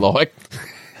generally like.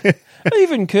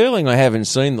 Even curling, I haven't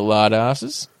seen the lard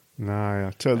asses. No,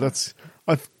 I tell you,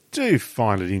 I do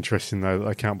find it interesting, though, that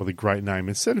they come up with a great name.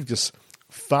 Instead of just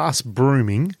fast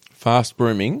brooming, Fast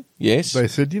brooming, yes. they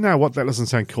said, you know what, that doesn't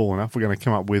sound cool enough. We're going to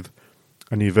come up with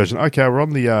a new version. Okay, we're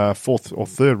on the fourth or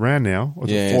third round now. Or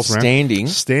Yeah, the fourth standing. round.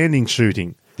 Standing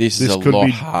shooting. This is a could lot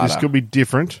be, harder. This could be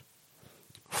different.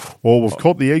 Or we've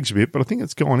caught the eggs a bit, but I think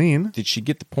it's gone in. Did she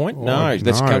get the point? Oh, no,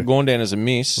 that's no. gone down as a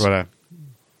miss Righto.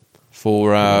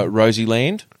 for Rosie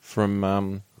Land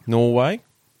from Norway.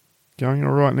 Going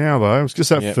all right now, though. It was just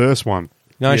that Yep. first one.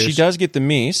 No, Yes. she does get the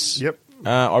miss. Yep.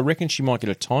 I reckon she might get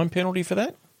a time penalty for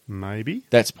that. Maybe.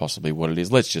 That's possibly what it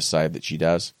is. Let's just say that she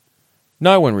does.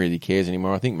 No one really cares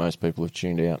anymore. I think most people have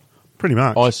tuned out. Pretty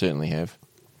much. I certainly have.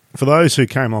 For those who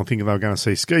came along thinking they were going to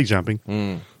see ski jumping,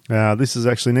 Mm. this is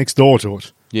actually next door to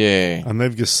it. Yeah. And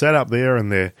they've just sat up there and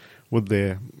they're with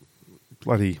their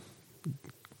bloody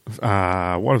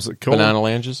what is it called? Banana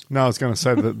lounges. No, I was going to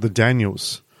say the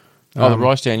Daniels. The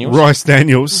Rice Daniels. Rice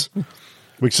Daniels,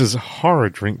 which is a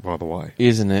horrid drink, by the way.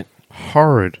 Isn't it?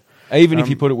 Horrid. Even if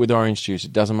you put it with orange juice,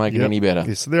 it doesn't make it Yep. any better.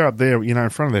 Yeah, so they're up there, in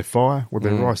front of their fire with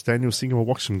their Rice Daniels thinking we'll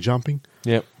watch them jumping.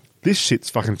 Yep. This shit's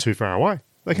fucking too far away.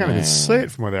 They can't even see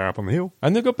it from where they're up on the hill.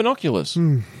 And they've got binoculars.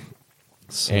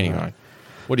 So, Anyway,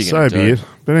 what are you so going to be do? it.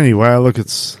 But anyway, look,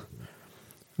 it's,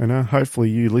 hopefully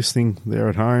you listening there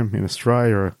at home in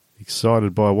Australia are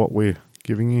excited by what we're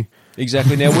giving you.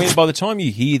 Exactly. Now, by the time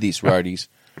you hear this, roadies,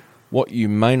 what you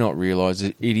may not realise is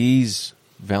it is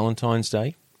Valentine's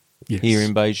Day Yes. here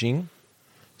in Beijing.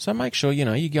 So make sure,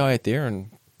 you go out there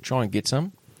and try and get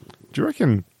some Do you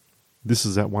reckon this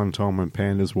is that one time when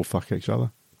pandas will fuck each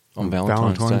other? on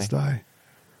Valentine's Day. Day.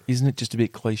 Isn't it just a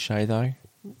bit cliche though?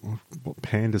 What,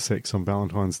 panda sex on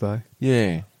Valentine's Day?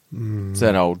 Yeah, it's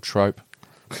that old trope.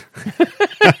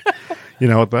 You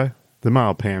know what, though? The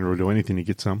male panda will do anything to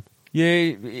get some.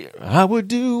 Yeah, I would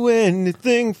do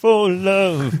anything for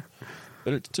love,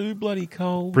 but it's too bloody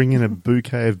cold. Bring in a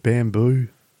bouquet of bamboo.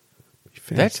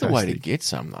 That's the way to Fantastic. get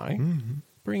some, though.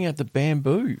 Bring out the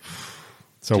bamboo.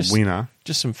 It's a Just- winner.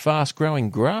 Just some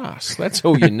fast-growing grass. That's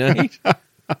all you need.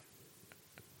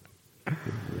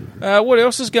 What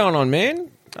else is going on,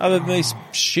 man? Other than this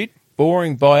shit,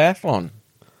 boring biathlon.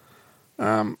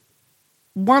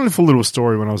 Wonderful little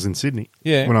story when I was in Sydney.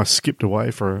 Yeah. When I skipped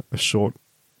away for a short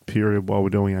period while we're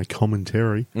doing a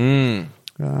commentary.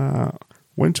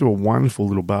 Went to a wonderful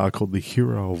little bar called the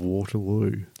Hero of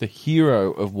Waterloo. The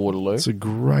hero of Waterloo. It's a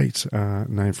great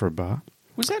name for a bar.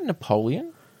 Was that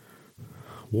Napoleon?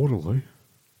 Waterloo?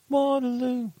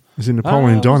 Waterloo. Is it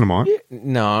Napoleon Oh, Dynamite? yeah,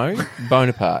 no,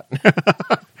 Bonaparte.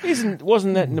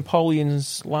 Wasn't that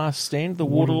Napoleon's last stand, the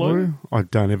Waterloo? I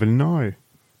don't even know.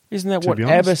 Isn't that To what be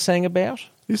honest. ABBA sang about?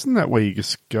 Isn't that where you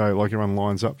just go, like everyone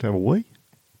lines up to have a wee?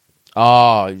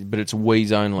 Oh, but it's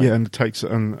wheeze only. Yeah, and it takes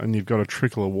and you've got a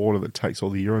trickle of water that takes all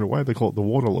the urine away. They call it the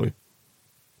Waterloo.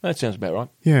 That sounds about right.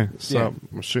 Yeah, so Yeah.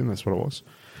 I'm assuming that's what it was.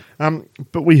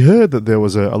 But we heard that there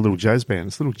was a little jazz band.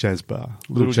 It's a little jazz bar.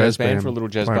 Little jazz band for a little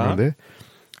jazz playing bar. around there.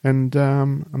 And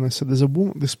they said there's a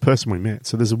woman, this person we met,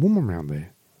 so there's a woman around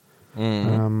there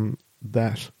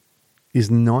that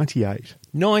is 98.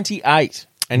 98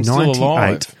 and 98 still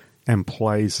alive. and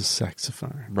plays the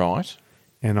saxophone. Right.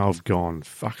 And I've gone,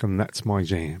 fucking that's my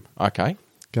jam. Okay.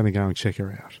 Going to go and check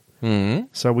her out. Mm-hmm.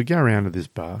 So we go around to this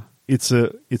bar. It's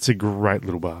a great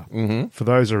little bar. Mm-hmm. For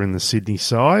those who are in the Sydney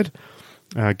side,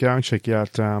 go and check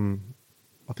out,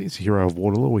 I think it's Hero of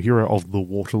Waterloo or Hero of the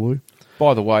Waterloo.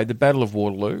 By the way, the Battle of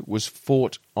Waterloo was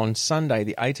fought on Sunday,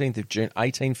 the 18th of June,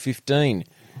 1815,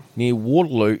 near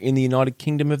Waterloo in the United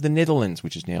Kingdom of the Netherlands,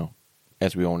 which is now,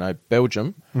 as we all know,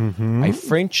 Belgium. Mm-hmm. A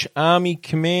French army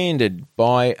commanded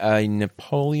by a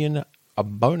Napoleon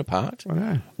Bonaparte I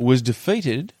know. was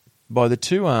defeated by the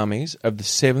two armies of the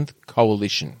 7th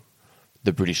Coalition.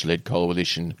 The British-led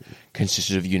coalition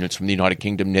consisted of units from the United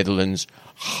Kingdom, Netherlands,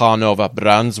 Hanover,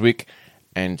 Brunswick,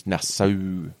 and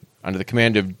Nassau, under the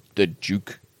command of the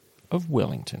Duke of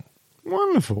Wellington.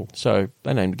 Wonderful. So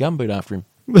they named Gumboot after him.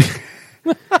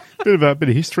 bit of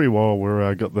history while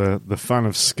we're got the fun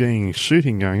of skiing and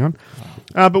shooting going on.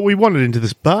 But we wandered into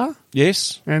this bar,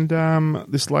 Yes. and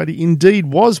this lady indeed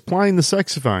was playing the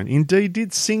saxophone. Indeed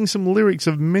did sing some lyrics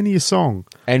of many a song.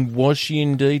 And was she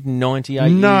indeed 98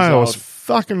 No, years I old? was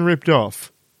fucking ripped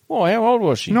off. Oh, how old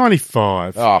was she?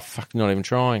 95. Oh, fuck, not even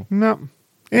trying. No.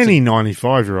 Any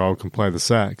 95-year-old can play the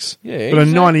sax. Yeah, But a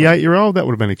exactly. 98-year-old, that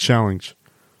would have been a challenge.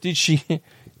 Did she...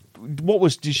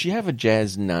 Did she have a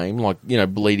jazz name, like,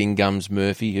 Bleeding Gums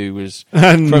Murphy, who was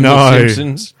from No. The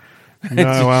Simpsons?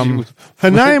 No,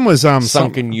 her name was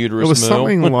Sunken Uterus It was Merle.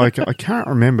 something like, I can't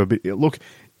remember, but look,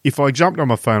 if I jumped on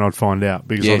my phone, I'd find out,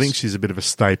 because I Yes. think she's a bit of a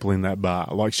staple in that bar.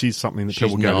 Like, she's something that She's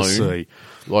people go to known. see.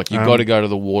 Like, you've got to go to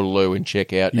the Waterloo and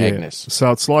check out Yeah. Agnes. So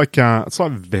it's like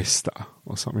Vesta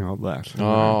or something like that.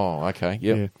 Oh, okay,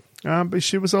 yep. Yeah. But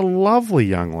she was a lovely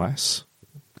young lass.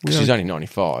 We She's had only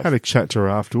 95. a chat to her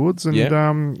afterwards, and Yeah.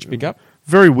 Did you pick up?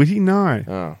 very witty. No,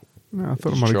 Oh, no, I thought I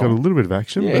Just might have try. got a little bit of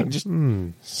action. yeah, but, just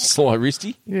sly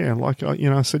wristy. yeah, like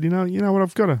I said, you know what?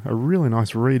 I've got a really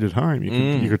nice reed at home.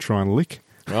 You could try and lick.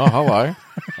 Oh, hello.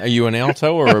 Are you an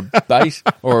alto or a bass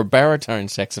or a baritone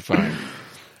saxophone?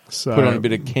 So Put on a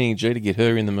bit of Kenny G to get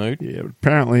her in the mood. yeah,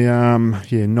 apparently,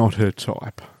 not her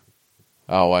type.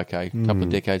 Oh, okay. A couple of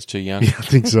decades too young. Yeah, I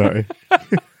think so.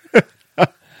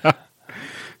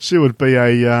 She would be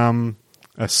a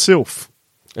sylph,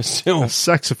 A silk. a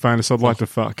saxophonist. I'd like to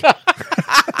fuck.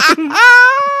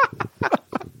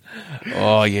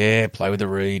 Oh, yeah. Play with the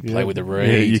reed. Play with the reed.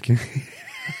 Yeah, you can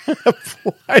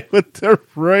play with the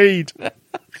reed.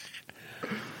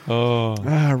 Oh.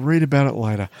 Read about it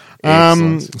later.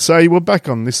 Excellent. So we're back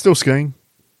on this. Still skiing.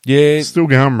 Yeah. Still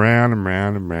going round and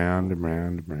round and round and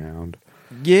round and round.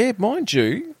 Yeah, mind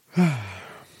you.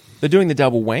 They're doing the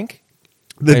double wank.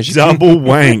 The As you double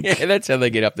wank. Yeah, that's how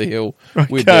they get up the hill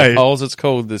with Okay. the holes. It's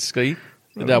called the ski,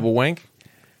 the double wank,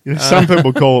 You know, some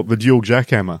people call it the dual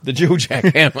jackhammer. the dual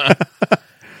jackhammer.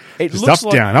 It Just looks up,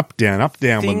 like down, up, down, up,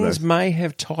 down. With things the, may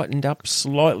have tightened up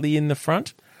slightly in the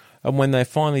front, and when they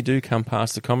finally do come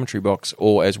past the commentary box,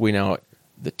 or as we know it,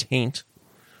 the tent,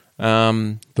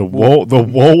 the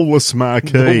wallless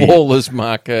marquee. the wallless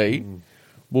marquee,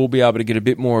 we'll be able to get a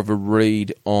bit more of a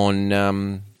read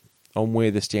on on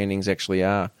where the standings actually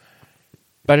are.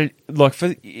 But I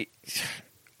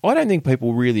don't think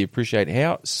people really appreciate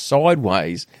how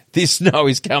sideways this snow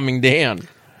is coming down.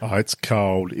 Oh, it's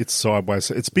cold. It's sideways.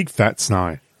 It's big fat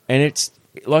snow. And it's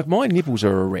like my nipples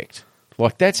are erect.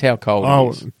 Like that's how cold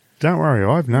it is. Don't worry.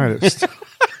 I've noticed.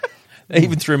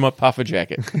 Even through my puffer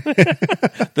jacket.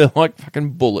 They're like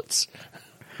fucking bullets.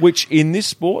 Which in this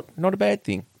sport, not a bad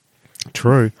thing.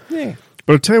 True. Yeah.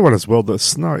 But I'll tell you what as well, the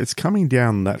snow, it's coming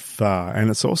down that far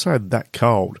and it's also that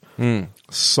cold.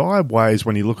 Sideways,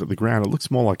 when you look at the ground, it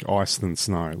looks more like ice than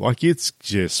snow. Like it's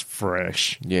just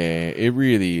fresh. Yeah, it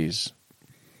really is.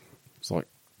 It's like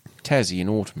Tassie in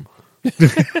autumn.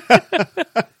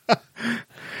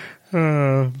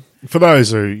 For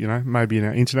those who, maybe in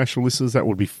our international listeners, that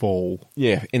would be fall.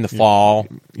 Yeah, in the fall.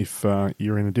 If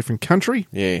you're in a different country.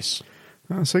 Yes.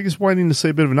 So just waiting to see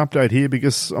a bit of an update here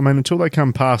because, until they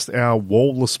come past our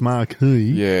Walrus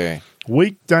marquee,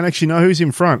 we don't actually know who's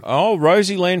in front. Oh,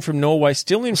 Rosie Land from Norway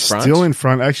still in front. Still in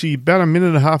front. Actually, about a minute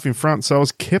and a half in front. So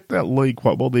it's kept that lead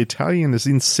quite well. The Italian is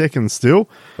in second still.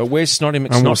 But where's Snotty And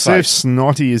we'll see if McSnotface?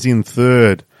 Snotty is in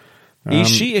third. Is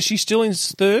she still in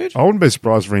third? I wouldn't be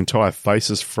surprised if her entire face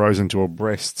is frozen to her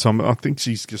breast. So I think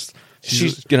she's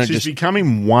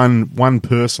becoming one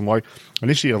person. Like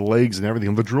initially her legs and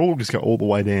everything. The draw will just go all the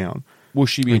way down. Will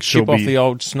she be a chip off the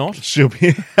old snot? She'll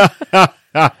be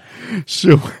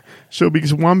she'll be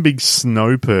just one big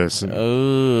snow person.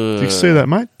 Did you see that,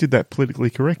 mate? Did that politically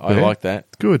correct there? I like that.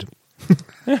 Good.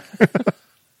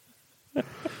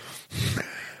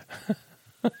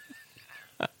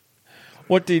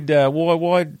 What did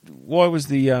why was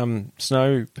the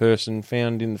snow person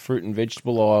found in the fruit and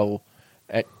vegetable aisle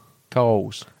at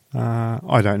Coles?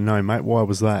 I don't know, mate. Why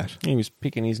was that? He was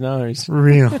picking his nose,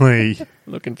 Really?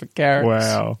 looking for carrots.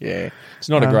 Wow. Yeah, it's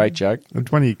not a great joke. Did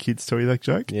one of your kids tell you that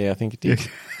joke? Yeah, I think it did.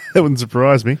 That wouldn't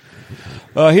surprise me.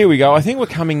 Here we go. I think we're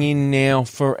coming in now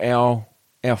for our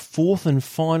fourth and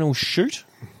final shoot.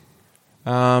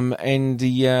 And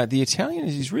the Italian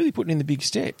is really putting in the big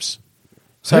steps.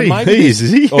 So is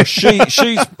he? Or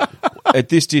she's at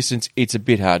this distance. It's a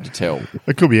bit hard to tell.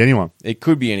 It could be anyone. It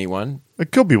could be anyone,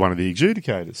 It could be one of the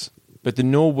adjudicators. but the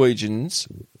Norwegians.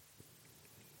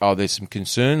 Oh, there's some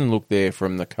concern and look there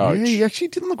from the coach. Yeah, he actually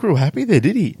didn't look real happy there,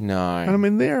 did he? No.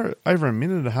 And they're over a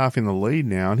minute and a half in the lead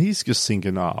now, and he's just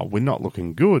thinking, we're not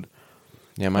looking good.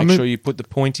 Now make sure you put the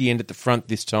pointy end at the front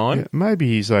this time. Yeah, maybe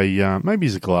he's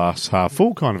a glass half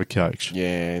full kind of a coach.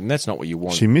 Yeah, and that's not what you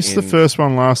want. She missed the first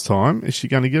one last time. Is she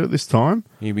going to get it this time?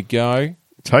 Here we go.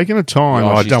 Taking her time.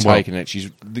 Oh, she's done taking well. it. She's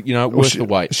worth the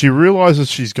wait. She realises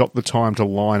she's got the time to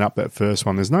line up that first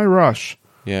one. There's no rush.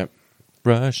 Yeah.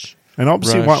 Rush. And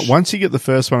obviously, Rush. once you get the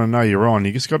first one and know you're on,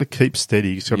 you just got to keep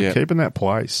steady. You just got to keep in that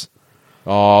place.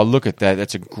 Oh, look at that.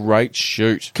 That's a great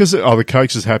shoot. Because the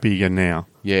coach is happy again now.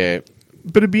 Yeah.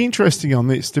 But it'd be interesting on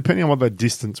this, depending on what that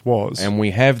distance was. And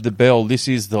we have the bell. This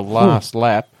is the last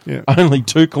lap. Yeah. Only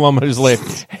 2 kilometres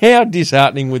left. How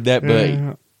disheartening would that be?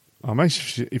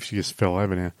 Imagine if she just fell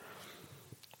over now.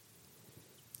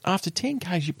 After 10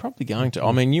 Ks, you're probably going to.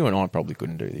 I mean, you and I probably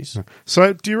couldn't do this.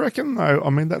 So do you reckon, though,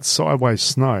 that's sideways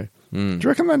snow. Do you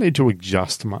reckon they need to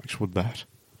adjust much with that?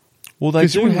 Well, they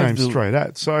do have straight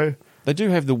at. So they do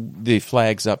have the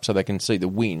flags up so they can see the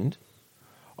wind.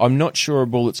 I'm not sure a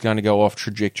bullet's going to go off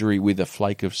trajectory with a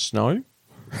flake of snow.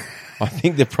 I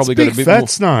think they've probably got a bit more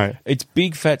snow. It's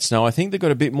big fat snow. I think they've got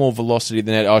a bit more velocity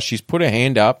than that. Oh, she's put her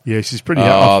hand up. Yeah, she's pretty Oh,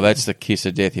 up. that's the kiss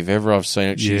of death if ever I've seen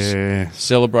it. She's Yeah.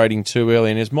 celebrating too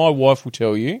early. And as my wife will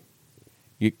tell you,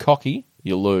 you're cocky,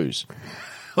 you lose.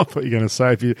 I thought you were going to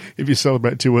say if you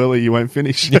celebrate too early, you won't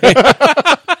finish.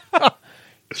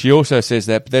 She also says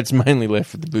that, but that's mainly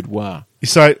left for the boudoir.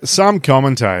 So some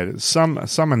commentators, some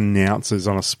announcers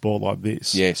on a sport like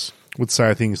this, Yes. would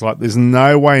say things like, "There's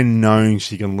no way known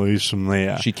she can lose from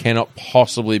there." She cannot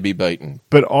possibly be beaten.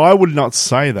 But I would not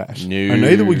say that. No. And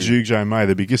neither would Zhou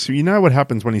Mather, because you know what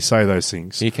happens when you say those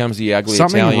things. Here comes the ugly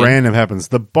Something Italian. random happens.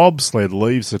 The bobsled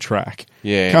leaves the track.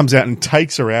 Yeah. Comes out and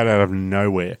takes her out of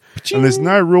nowhere. And there's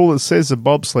no rule that says the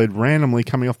bobsled randomly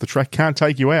coming off the track can't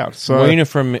take you out. So Weena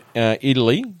from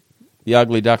Italy, the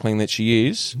ugly duckling that she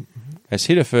is, has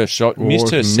hit her first shot, missed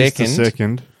her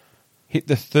second, hit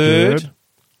the third,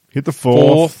 hit the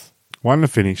fourth, one to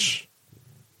finish.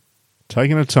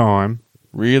 Taking her time.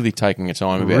 really taking her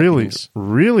time about things.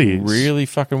 Really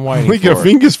fucking I waiting think for her it.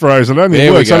 fingers frozen. I don't think There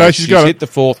it we works. go. I know she's got hit the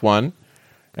fourth one,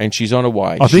 and she's on her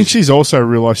way. I think she's also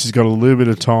realised she's got a little bit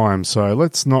of time, so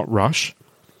let's not rush.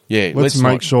 Yeah, let's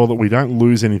make sure that we don't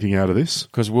lose anything out of this.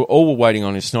 Because we're waiting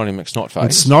on is Snotty McSnotface.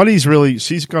 And Snotty's really,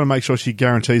 she's got to make sure she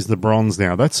guarantees the bronze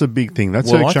now. That's a big thing. That's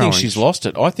her I challenge. think she's lost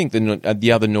it. I think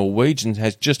the other Norwegian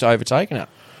has just overtaken her.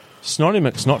 Snotty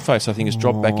McSnotface, I think, has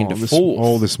dropped back into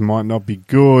fourth. This might not be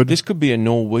good. This could be a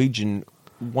Norwegian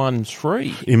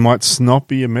 1-3. It might not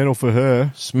be a medal for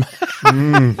her.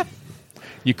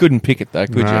 You couldn't pick it, though,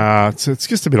 could you? Nah, it's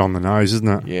just a bit on the nose, isn't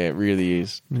it? Yeah, it really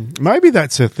is. Maybe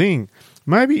that's her thing.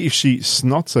 Maybe if she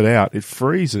snots it out, it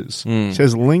freezes. She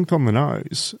has length on the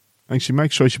nose, and she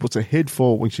makes sure she puts her head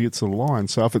forward when she gets to the line.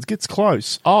 So if it gets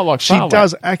close, she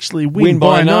does actually win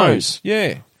by nose.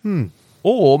 Yeah.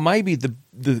 Or maybe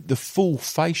the full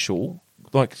facial,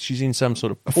 like she's in some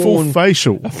sort of porn. Full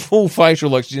facial. A full facial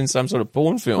like she's in some sort of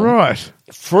porn film. Right.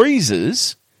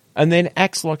 Freezes and then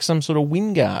acts like some sort of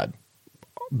wind guard.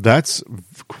 That's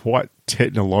quite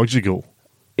technological.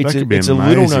 It's a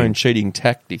little-known cheating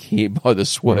tactic here by the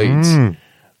Swedes,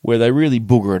 where they really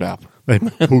booger it up. They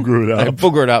booger it up. They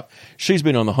booger it up. She's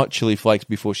been on the hot chili flakes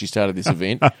before she started this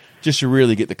event, just to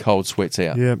really get the cold sweats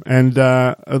out. Yeah, and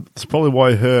it's probably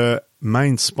why her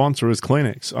main sponsor is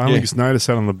Kleenex. I only just noticed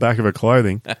that on the back of her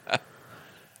clothing.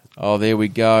 Oh, there we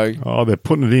go. Oh, they're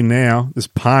putting it in now. There's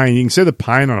pain. You can see the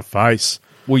pain on her face.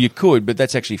 Well, you could, but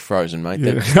that's actually frozen, mate.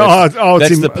 Yeah. That's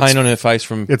the pain on her face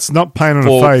from It's not pain on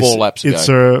her face. 4 laps ago. It's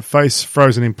her face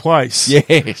frozen in place.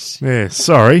 Yes. Yeah,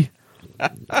 sorry.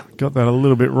 Got that a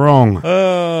little bit wrong.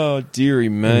 Oh, dearie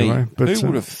me. Anyway, but, who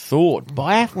would have thought?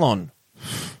 Biathlon.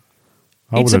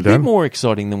 I It's would a have bit done. more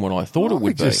exciting than what I thought it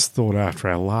would be. I just thought after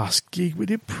our last gig we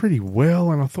did pretty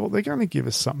well, and I thought they're going to give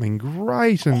us something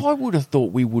great. And I would have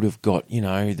thought we would have got,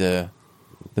 the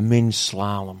men's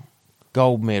slalom,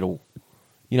 gold medal,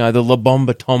 the La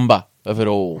Bomba Tomba of it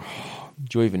all.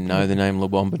 Do you even know the name La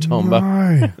Bomba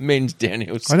Tomba? No. Men's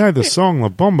downhill ski. I know the song La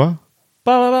Bomba.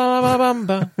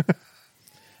 Ba-ba-ba-ba-bamba.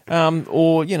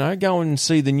 Or, go and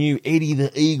see the new Eddie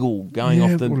the Eagle going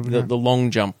off the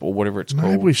long jump or whatever it's Maybe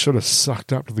called. we should have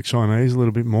sucked up to the Chinese a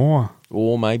little bit more.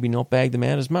 Or maybe not bag them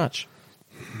out as much.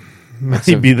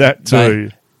 Maybe that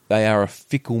too. They are a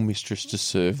fickle mistress to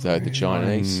serve, though, the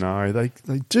Chinese. No, they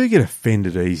do get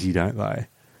offended easy, don't they?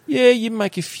 Yeah, you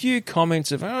make a few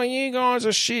comments of, oh, you guys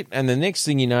are shit, and the next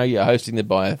thing you know, you're hosting the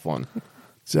biathlon.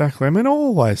 Exactly. I mean,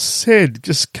 all I said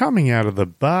just coming out of the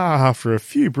bar after a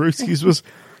few brewskis was,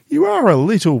 you are a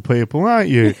little people, aren't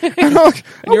you? And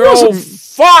you're all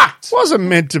fucked! It wasn't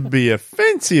meant to be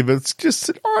offensive. It's just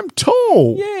that I'm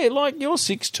tall. Yeah, like you're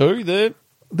 6'2",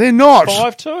 they're not.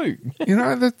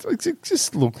 5'2". They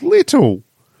just look little.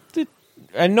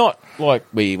 And not like,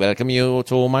 we welcome you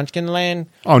to Munchkin Land.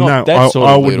 Oh, not no, that sort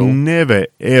I of would little. never,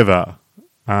 ever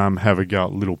have a go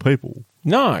at little people.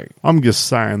 No. I'm just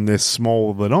saying they're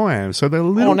smaller than I am, so they're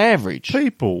little on average.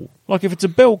 people. Like if it's a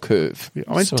bell curve.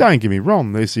 I mean, don't get me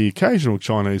wrong, there's the occasional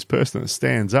Chinese person that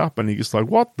stands up and you're just like,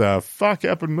 what the fuck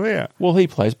happened there? Well, he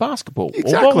plays basketball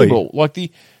Exactly. or volleyball. Like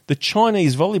the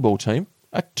Chinese volleyball team,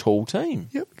 a tall team.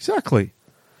 Yep, exactly.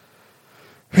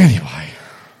 Anyway.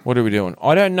 What are we doing?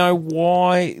 I don't know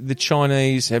why the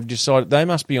Chinese have decided they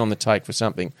must be on the take for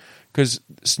something, because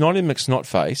Snotty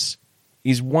McSnotface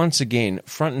is once again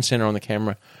front and centre on the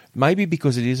camera, maybe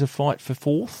because it is a fight for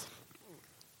fourth.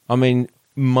 I mean,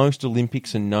 most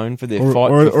Olympics are known for their fight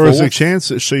for fourth. Or is there a chance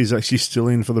that she's actually still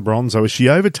in for the bronze, or has she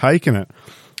overtaken it?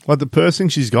 Like the person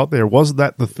she's got there, was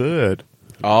that the third?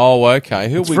 Oh,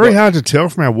 okay. It's very hard to tell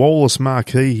from our Wallace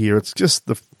marquee here. It's just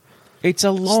It's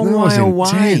a long way away.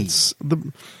 Intense.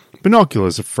 The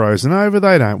binoculars are frozen over.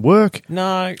 They don't work.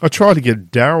 No. I tried to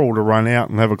get Daryl to run out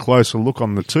and have a closer look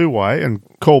on the two-way and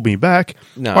call me back.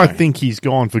 No. I think he's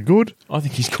gone for good. I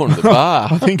think he's gone to the bar.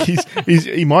 I think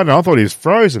he might have. I thought he was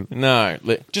frozen. No,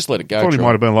 just let it go. I thought he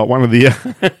might have been like one of the...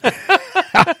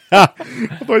 I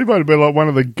thought he might have been like one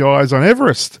of the guys on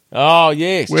Everest. Oh,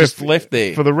 yes, Where just left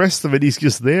there. For the rest of it, he's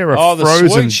just there, the frozen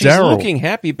sweet, she's Daryl. looking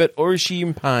happy, or is she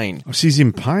in pain? She's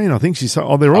in pain. I think she's...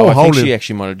 Oh, they're all I holding... think she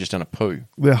actually might have just done a poo.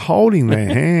 They're holding their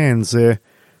hands. They're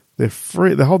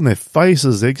holding their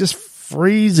faces. They're just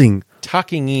freezing.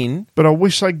 Tucking in. But I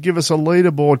wish they'd give us a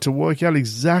leaderboard to work out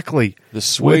exactly The where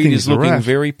Swede things is are looking at.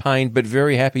 very pained, but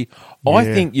very happy. I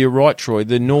Yeah. think you're right, Troy.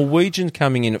 The Norwegian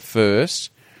coming in at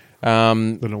first.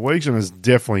 The Norwegian has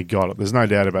definitely got it. There's no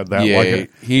doubt about that. Yeah,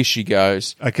 here she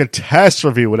goes. A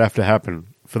catastrophe would have to happen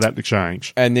for that to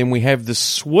change. And then we have the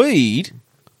Swede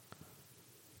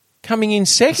coming in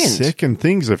second. Second,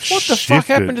 things have What the shifted. fuck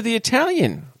happened to the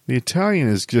Italian? The Italian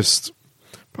is just...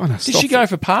 Did she go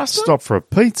for pasta? Stop for a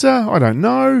pizza? I don't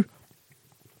know.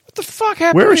 What the fuck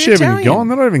happened Where to has the she even Italian? gone?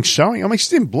 They're not even showing. I mean,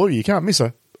 she's in blue. You can't miss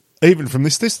her, even from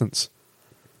this distance.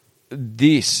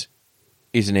 This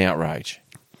is an outrage.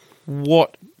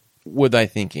 What were they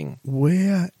thinking?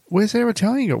 Where's our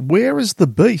Italian go? Where is the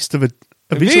beast of Italy?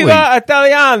 Viva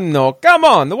Italiano! Come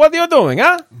on, what are you doing,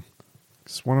 huh?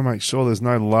 Just want to make sure there's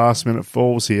no last minute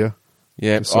falls here.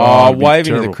 Yeah. Just, it'd be Waving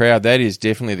to the terrible. crowd. That is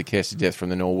definitely the kiss of death from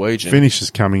the Norwegian. Finish is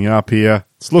coming up here.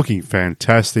 It's looking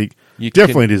fantastic. You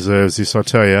Definitely deserves this, I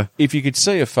tell you. If you could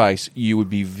see her face, you would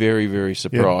be very, very Yeah.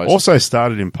 surprised. Also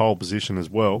started in pole position as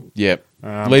well. Yep.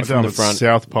 I Lead don't from know the if it's front.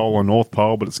 South Pole or North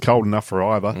Pole, but it's cold enough for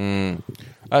either.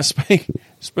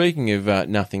 Speaking of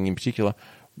nothing in particular,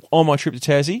 on my trip to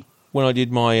Tassie, when I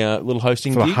did my little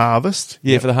hosting For the gig, harvest.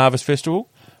 for the Harvest Festival,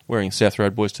 wearing a South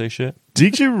Road Boys t-shirt.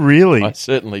 Did you really? I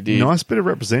certainly did. Nice bit of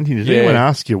representing. Did Yeah. anyone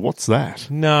ask you, what's that?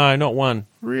 No, not one.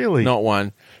 Really? Not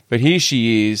one. But here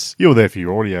she is. You were there for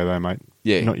your audio, though, mate.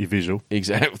 Yeah. Not your visual.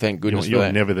 Exactly. Thank goodness You're for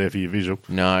that. never there for your visual.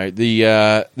 No,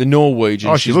 the Norwegian.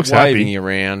 Oh, she she's looks waving happy.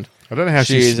 around. I don't know how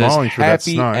She she's is smiling as through that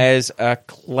happy snow. as a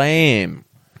clam,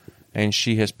 and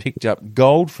she has picked up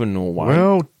gold for Norway.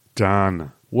 Well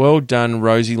done. Well done,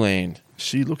 Rosie Land.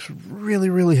 She looks really,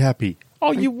 really happy.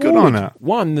 Oh, you Good would. on her.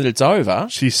 One, that it's over.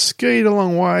 She skied a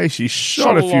long way. She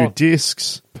shot a Shot a few lot.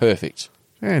 discs. Perfect.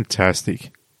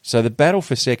 Fantastic. So the battle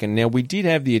for second. Now, we did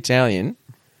have the Italian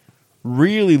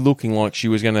really looking like she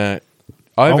was going to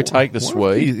overtake the I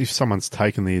wonder Swede. If someone's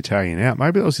taken the Italian out,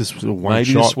 maybe that was just sort of one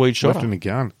Maybe the shot Swede shot left her. in the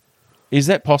gun. Is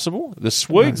that possible? The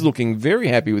Swede's looking very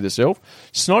happy with herself.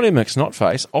 Snotty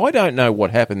McSnotface, I don't know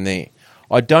what happened there.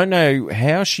 I don't know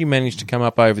how she managed to come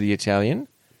up over the Italian.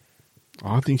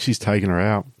 I think she's taken her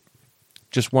out.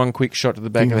 Just one quick shot to the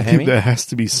back I of the think hammy. there has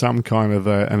to be some kind of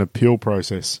an appeal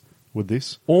process with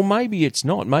this. Or maybe it's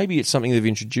not. Maybe it's something they've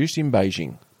introduced in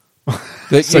Beijing.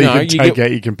 That, So you can take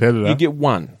out your competitor. You get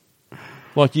one.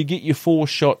 Like you get your 4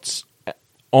 shots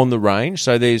on the range,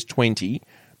 so there's 20,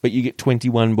 but you get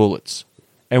 21 bullets.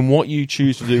 And what you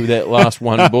choose to do with that last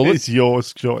one bullet, It's your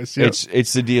choice. Yep.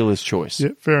 it's the dealer's choice. Yeah,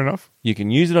 fair enough. You can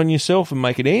use it on yourself and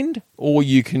make it end, or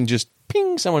you can just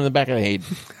ping someone in the back of the head.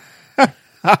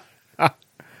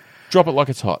 Drop it like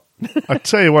it's hot. I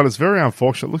tell you what, it's very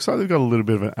unfortunate. It looks like they've got a little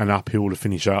bit of an uphill to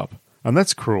finish up. And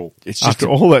that's cruel. It's just after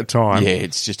all that time. Yeah,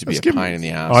 it's just to be Let's a give pain it- in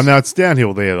the arse. I know it's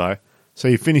downhill there, though. So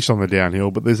you finish on the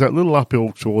downhill, but there's that little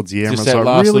uphill towards the end. Just It's that like,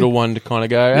 last really? little one to kind of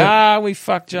go, Yeah. we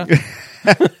fucked you.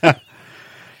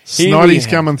 Snotty's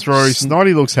coming through.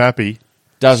 Snotty looks happy.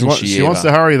 Doesn't she? She wants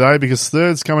to hurry, though, because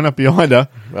third's coming up behind her.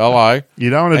 Hello. You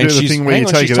don't want to And do the she's, thing where hang you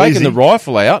on, take she's it taken easy. the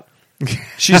rifle out.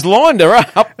 She's lined her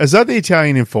up. Is that the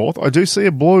Italian in fourth? I do see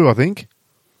a blue, I think.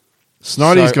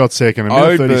 Snotty's So, got second, a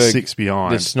minute Odeberg, 36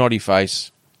 behind. The snotty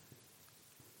face.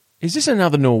 Is this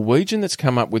another Norwegian that's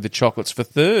come up with the chocolates for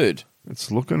third?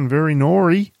 It's looking very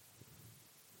Nori.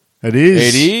 It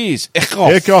is. It is.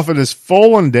 Eckhoff. Eckhoff, it has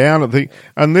fallen down, I think.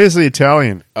 And there's the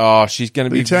Italian. Oh, she's going to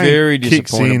The be Italian very kicks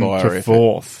disappointed in by her to effort.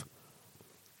 fourth.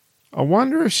 I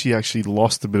wonder if she actually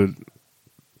lost a bit of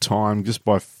time just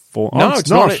by fall. No, Oh,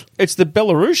 it's not. It's the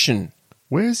Belarusian,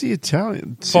 Where's the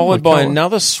Italian? followed by Similar colour.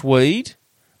 another Swede,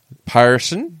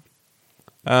 Persson.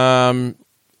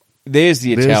 There's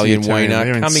the There's Italian the Italian. wiener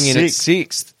They're in coming in at sixth.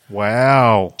 sixth.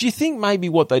 Wow. Do you think maybe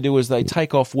what they do is they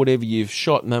take off whatever you've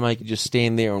shot and they make you just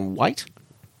stand there and wait?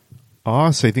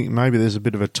 Oh, so you think maybe there's a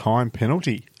bit of a time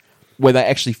penalty? Where they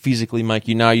actually physically make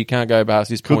you know you can't go past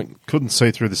this point. Couldn't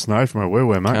see through the snow from where we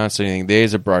were, mate. Can't see anything.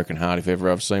 There's a broken heart if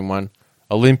ever I've seen one.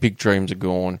 Olympic dreams are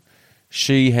gone.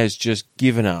 She has just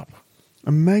given up.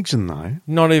 Imagine, though,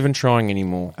 Not even trying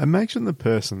anymore. imagine the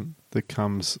person that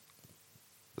comes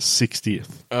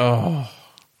 60th. Oh.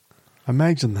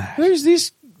 Imagine that. Who's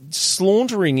this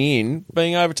sauntering in,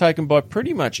 being overtaken by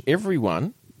pretty much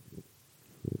everyone,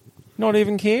 not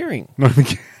even caring?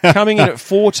 Coming in at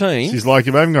 14, She's like,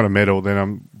 if I haven't got a medal,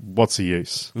 then what's the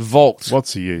use? Volt,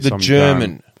 What's the use? the I'm German.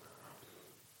 done.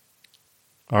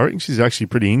 I reckon she's actually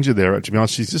pretty injured there, to be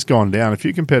honest. She's just gone down. A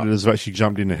few competitors have actually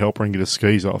jumped in to help her and get her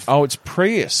skis off. Oh, it's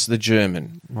Prius, the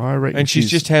German. I reckon And she's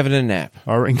just having a nap.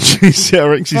 I reckon she's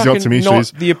got Fucking some issues.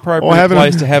 Not the appropriate Or having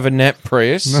place to have a nap,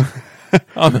 Prius.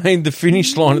 I mean, the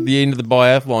finish line at the end of the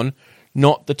biathlon,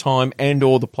 not the time and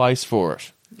or the place for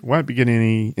it. Won't be getting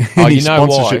any, Oh, any you know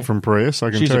sponsorship why? from Prius, I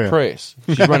can She's tell a you. Prius.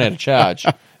 She's run out of charge.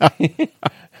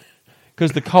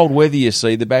 Because the cold weather, you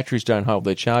see, the batteries don't hold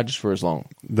their charges for as long.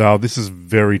 No, this is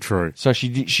very true. So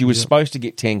she was supposed to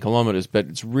get 10 kilometres, but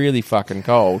it's really fucking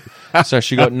cold. So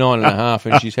she got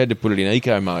 9.5 and she's had to put it in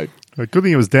eco mode. A good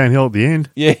thing it was downhill at the end.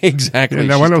 Yeah, exactly. Yeah,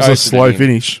 no She's wonder it was a toasted slow it in.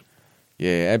 finish.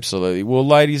 Yeah, absolutely. Well,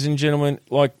 ladies and gentlemen,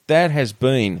 like that has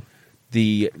been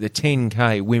the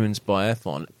 10K women's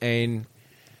biathlon. And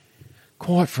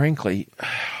quite frankly,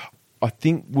 I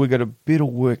think we've got a bit of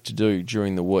work to do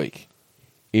during the week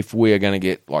if we are going to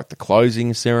get like the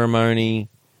closing ceremony,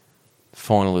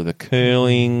 final of the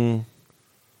curling,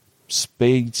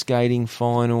 speed skating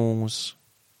finals,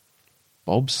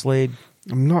 bobsled.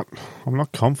 I'm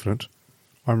not confident.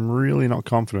 I'm really not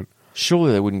confident.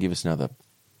 Surely they wouldn't give us another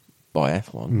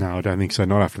biathlon. No, I don't think so.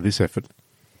 Not after this effort.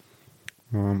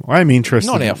 I'm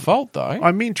interested. Not our fault, though.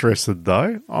 I'm interested,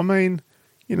 though. I mean,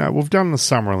 we've done the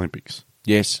Summer Olympics.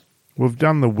 Yes. We've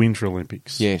done the Winter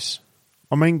Olympics. Yes.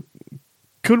 I mean,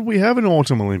 could we have an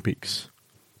Autumn Olympics?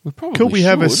 We probably Could we should.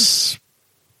 have a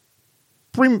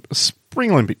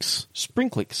Spring Olympics?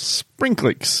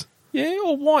 Sprinklicks. Yeah,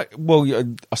 or why? Well,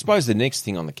 I suppose the next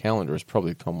thing on the calendar is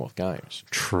probably the Commonwealth Games.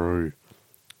 True.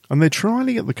 And they're trying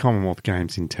to get the Commonwealth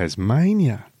Games in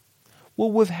Tasmania.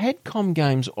 Well, we've had Com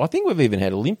Games. I think we've even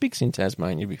had Olympics in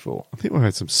Tasmania before. I think we've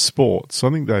had some sports. I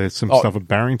think they had some stuff at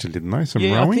Barrington, didn't they? Some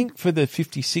rowing? I think for the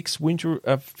 56 winter,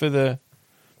 for the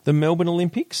Melbourne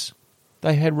Olympics,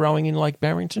 they had rowing in Lake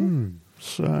Barrington.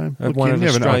 So, At look, one you of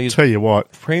never know. I'll Australia's tell you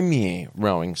what, premier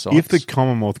rowing sites. if the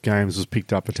Commonwealth Games was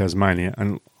picked up at Tasmania,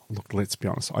 and look, let's be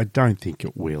honest, I don't think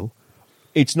it will.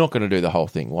 It's not going to do the whole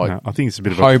thing. Like, No, I think it's a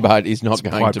bit of Hobart is not it's a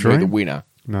going pipe to dream. be the winner.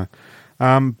 No.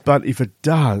 But if it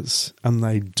does, and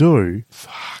they do,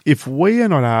 if we are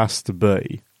not asked to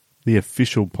be the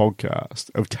official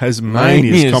podcast of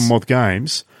Tasmania's Mania's. Commonwealth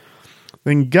Games,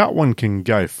 then Gutwin can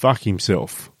go fuck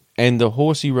himself. And the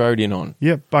horse he rode in on.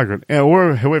 Yep, bugger it.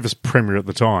 Or whoever's premier at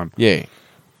the time. Yeah.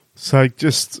 So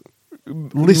just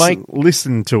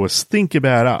listen to us. Think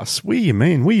about us. We're your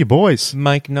men. We're your boys.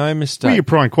 Make no We're mistake. your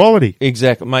prime quality.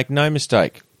 Exactly. Make no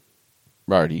mistake,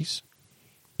 roadies.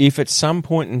 If at some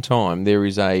point in time there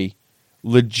is a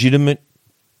legitimate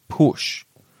push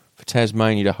for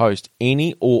Tasmania to host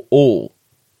any or all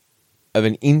of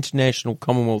an international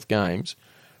Commonwealth Games,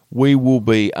 we will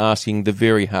be asking the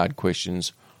very hard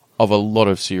questions of a lot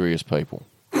of serious people.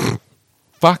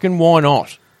 Fucking why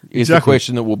not? Is the Exactly.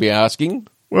 question that we'll be asking.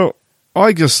 Well,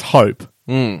 I just hope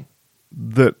Mm.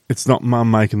 that it's not Mum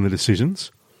making the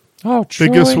decisions. Oh, Troy.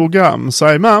 Because we'll go up and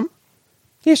say, Mum,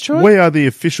 Yes, Troy. we are the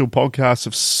official podcast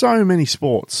of so many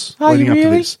sports Are leading you up to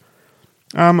really? this.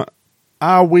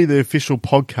 Are we the official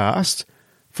podcast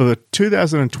for the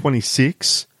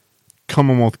 2026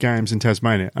 Commonwealth Games in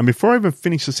Tasmania? And before I even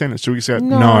finish the sentence, do we say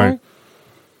no?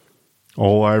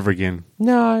 All over again.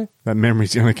 No. That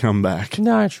memory's going to come back.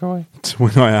 No, Troy. To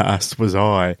when I asked, was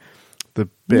I the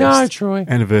best No, Troy.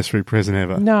 anniversary present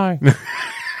ever? No.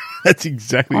 That's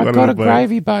exactly I what got a it'll be.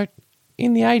 gravy boat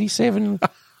in the 87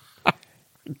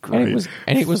 and it was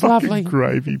Fucking lovely.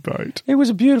 Gravy boat. It was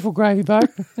a beautiful gravy boat.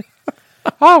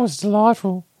 Oh, it was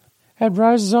delightful. Had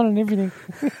roses on and everything.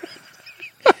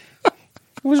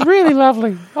 It was really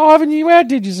lovely. Oh, Ivan, you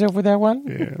outdid yourself with that one.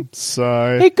 Yeah.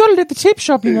 So He got it at the tip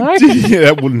shop, you know. yeah,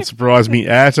 that wouldn't surprise me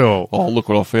at all. Oh, look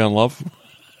what I found, love.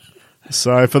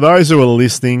 So for those who are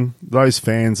listening, those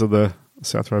fans of the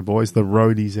South Road Boys, the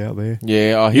roadies out there,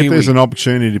 Yeah, if there's an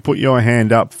opportunity to put your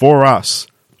hand up for us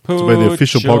to be the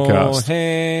official Put your podcast,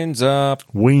 hands up.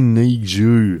 we need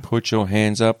you. Put your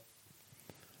hands up.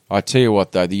 I tell you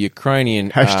what, though, the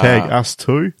Ukrainian... Hashtag us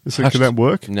too. Could that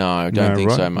work? No, I don't No, think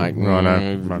right? so, mate.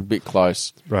 Righto. A bit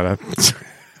close. Right.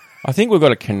 I think we've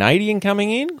got a Canadian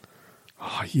coming in.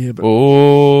 Oh, yeah, but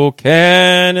Oh,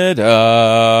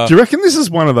 Canada. do you reckon this is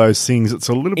one of those things that's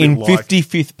a little bit In like...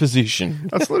 55th position.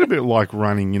 It's a little bit like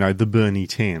running, the Bernie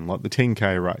 10, like the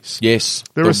 10K race. Yes.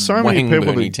 There the are so many Wang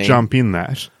people Bernie that team. jump in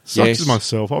that, such Yes. as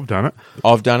myself. I've done it.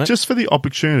 I've done it. Just for the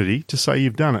opportunity to say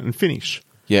you've done it and finish.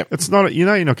 Yep. It's not, you're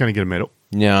not going to get a medal.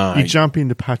 No. You jump in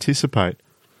to participate.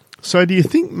 So do you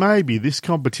think maybe this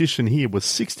competition here with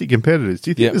 60 competitors,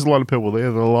 do you think Yep. there's a lot of people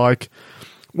there that are like,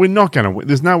 we're not going to win.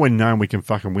 There's no way known we can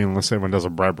fucking win unless everyone does a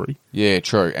Bradbury. Yeah,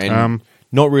 true. And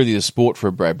not really the sport for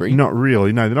a Bradbury. Not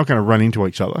really. No, they're not going to run into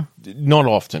each other. Not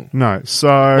often. No. So...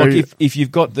 Like if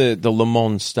you've got the Le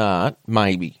Mans start,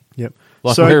 maybe. Yep.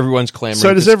 Like so, where everyone's clamouring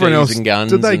so does for everyone skis else, and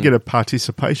guns. do they and- get a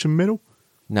participation medal?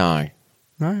 No.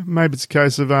 No, maybe it's a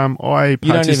case of I don't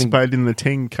participated in the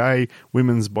 10K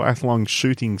women's biathlon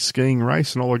shooting skiing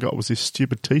race, and all I got was this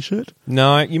stupid T-shirt.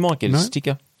 No, you might get No? a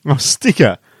sticker. Oh,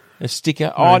 sticker. A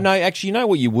sticker. Oh, no, actually, you know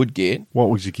what you would get? What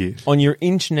would you get? On your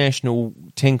international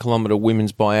 10-kilometre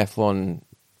women's biathlon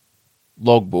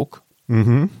logbook,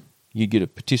 you get a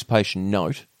participation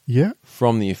note Yeah.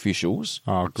 from the officials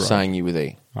Oh, great. saying you were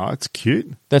there. Oh, it's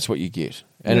cute. That's what you get.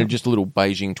 And Yeah. just a little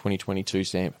Beijing 2022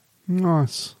 stamp.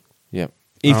 Nice. Yep.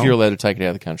 If Oh. you're allowed to take it out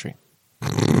of the country.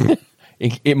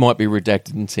 It might be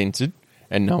redacted and censored,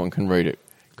 and no one can read it.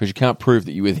 Because you can't prove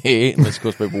that you were there unless, of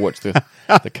course, people watch the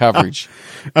coverage.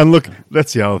 And look,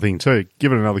 that's the other thing too.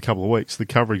 Give it another couple of weeks, the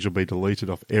coverage will be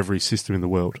deleted off every system in the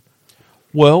world.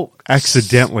 Well,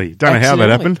 Accidentally. Don't know how that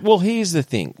happened. Well, here's the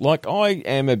thing. Like, I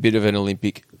am a bit of an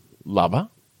Olympic lover.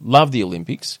 Love the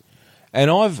Olympics. And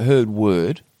I've heard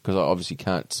word, because I obviously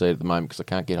can't see it at the moment because I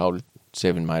can't get hold of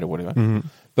 7, mate, or whatever. Mm-hmm.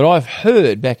 But I've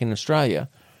heard back in Australia,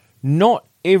 not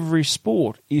every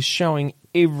sport is showing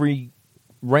every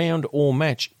round or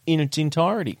match in its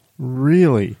entirety.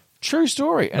 Really? True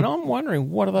story. And I'm wondering,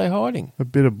 what are they hiding? A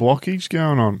bit of blockage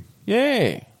going on.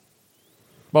 Yeah.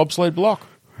 Bobsled block.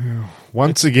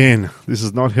 Once again, this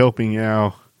is not helping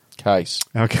our Case.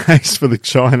 case for the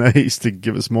Chinese to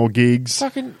give us more gigs.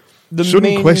 Fucking the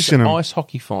Shouldn't men's question 'em. ice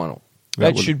hockey final. That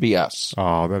That would- should be us.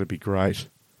 Oh, that'd be great.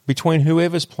 Between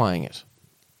whoever's playing it.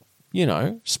 You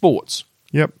know, sports.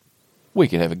 Yep, We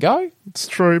could have a go. it's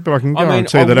true, but I can I mean,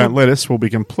 guarantee I they don't would- let us. We'll be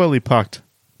completely pucked.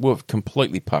 We're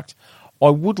completely pucked. I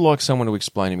would like someone to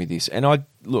explain to me this. And I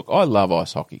love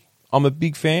ice hockey. I'm a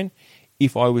big fan.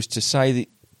 If I was to say that,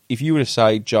 if you were to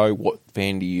say, Joe, what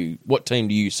team do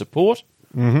you support?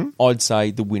 Mm-hmm. I'd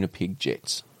say the Winnipeg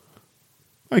Jets.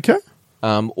 Okay.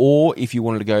 Or if you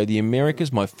wanted to go the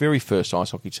Americas, my very first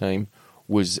ice hockey team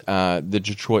was the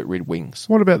Detroit Red Wings.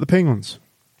 What about the Penguins?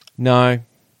 No,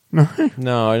 No.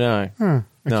 no. Oh,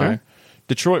 No, okay.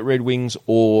 Detroit Red Wings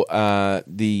or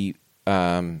the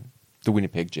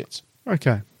Winnipeg Jets.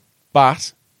 Okay.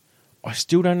 But I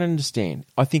still don't understand.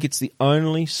 I think it's the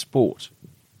only sport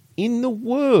in the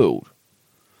world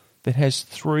that has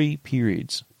 3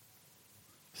 periods,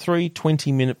 3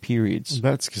 20-minute periods.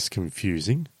 That's just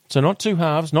confusing. So not 2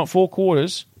 halves, not 4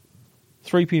 quarters,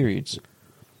 3 periods.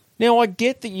 Now I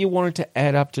get that you wanted to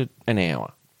add up to an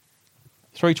hour.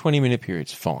 3 20-minute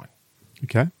periods, fine.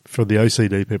 Okay. For the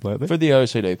OCD people out there. For the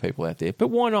OCD people out there. But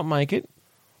why not make it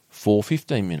 4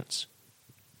 15 minutes?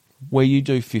 Where you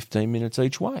do 15 minutes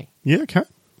each way. Yeah, okay.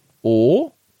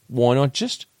 Or why not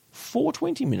just 4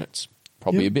 20 minutes?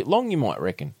 Probably Yep. a bit long, you might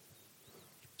reckon.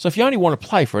 So if you only want to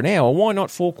play for an hour, why not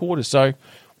 4 quarters? So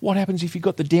what happens if you've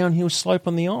got the downhill slope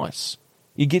on the ice?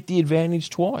 You get the advantage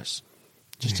twice.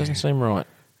 Just doesn't seem right.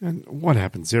 And what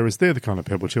happens there is they're the kind of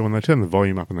people too when they turn the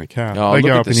volume up in their car. Oh, they look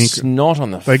go at up the in snot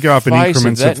on the they go up in face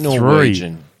increments of that of 3.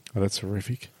 Norwegian. Oh, that's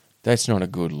horrific. That's not a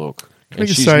good look. Can I And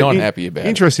just she's say, not happy about it.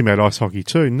 interesting about ice hockey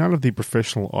too. None of the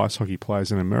professional ice hockey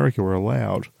players in America were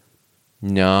allowed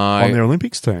on their No,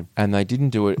 Olympics team. and they didn't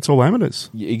do it. It's all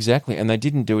amateurs, Exactly, and they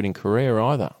didn't do it in Korea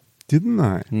either. didn't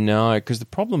they? No, because the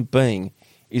problem being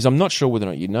is I'm not sure whether or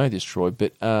not you know this, Troy,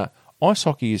 but ice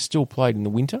hockey is still played in the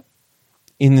winter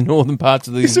in the northern parts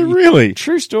of the... Is it really?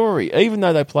 True story. Even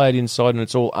though they play it inside and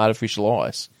it's all artificial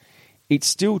ice, it's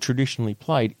still traditionally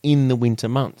played in the winter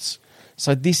months.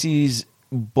 So this is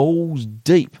balls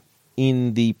deep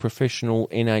in the professional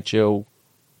NHL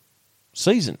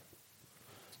season.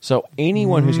 So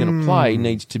anyone who's going to play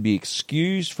needs to be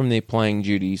excused from their playing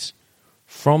duties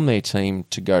from their team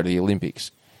to go to the Olympics.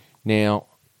 Now,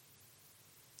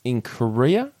 in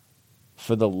Korea,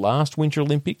 for the last Winter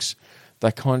Olympics,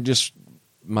 they kind of just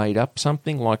made up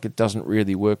something like it doesn't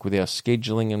really work with our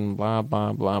scheduling and blah,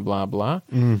 blah, blah, blah, blah.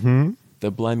 Mm-hmm.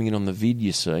 They're blaming it on the vid,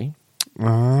 you see,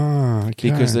 Ah,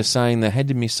 okay. because they're saying they had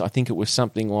to miss, I think it was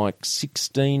something like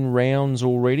 16 rounds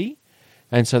already.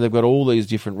 And so they've got all these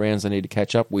different rounds they need to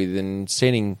catch up with, and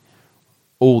sending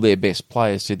all their best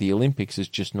players to the Olympics is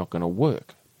just not going to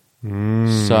work.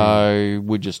 So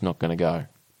we're just not going to go.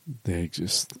 They're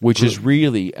just Which is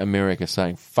really America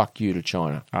saying, fuck you to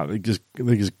China. they're just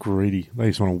greedy. They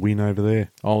just want to win over there.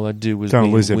 All they do is Don't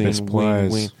win, lose their win, best win,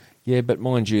 players. win. Yeah, but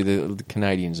mind you, the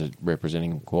Canadians are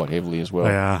representing quite heavily as well.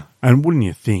 They are. And wouldn't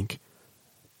you think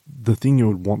the thing you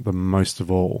would want the most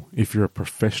of all, if you're a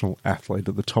professional athlete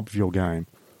at the top of your game,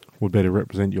 would be to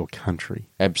represent your country.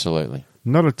 Absolutely.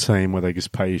 Not a team where they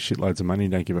just pay you shitloads of money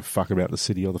and don't give a fuck about the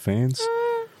city or the fans.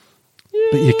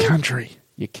 But your country.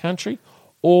 Your country?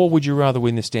 Or would you rather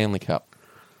win the Stanley Cup?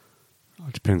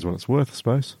 It depends what it's worth, I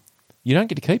suppose. You don't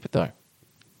get to keep it, though.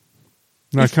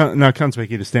 No, can't speak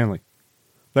here to Stanley.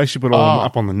 They should put all of them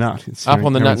up on the nut. It's, Up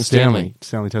on the nut in Stanley.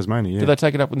 Stanley, Tasmania, yeah. Do they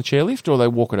take it up in the chairlift or they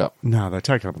walk it up? No, they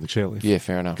take it up on the chairlift. Yeah,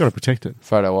 fair enough. Got to protect it.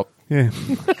 Photo op. Yeah.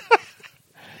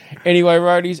 Anyway,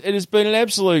 roadies, it has been an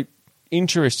absolute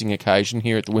interesting occasion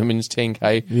here at the Women's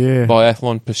 10K Yeah.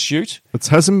 Biathlon Pursuit. It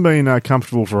hasn't been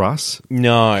comfortable for us.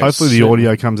 No. Hopefully the certainly-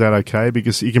 audio comes out okay,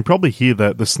 because you can probably hear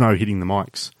the snow hitting the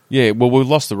mics. Yeah, well, we've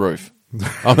lost the roof.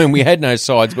 I mean, we had no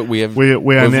sides, but we are We've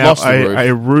now lost the roof.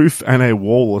 a roof and a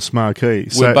wallless marquee.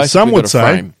 So basically some got would a say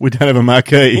frame. we don't have a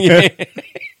marquee. Yeah.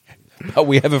 But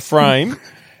we have a frame,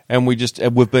 and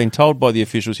we've been told by the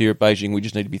officials here at Beijing we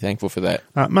just need to be thankful for that.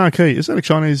 Marquee, is that a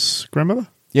Chinese grandmother?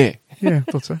 Yeah. Yeah,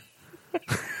 I thought so.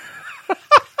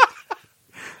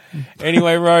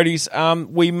 Anyway, roadies,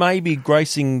 we may be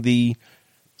gracing the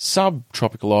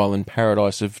subtropical island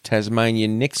paradise of Tasmania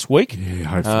next week. Yeah,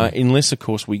 hopefully. Unless, of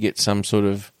course, we get some sort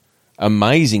of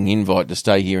amazing invite to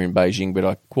stay here in Beijing, but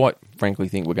I quite frankly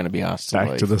think we're going to be asked to Back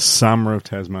leave. to the summer of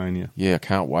Tasmania. Yeah, I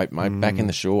can't wait, mate. Back in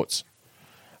the shorts.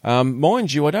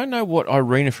 Mind you, I don't know what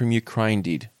Irina from Ukraine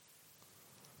did.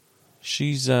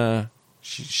 She's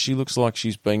she looks like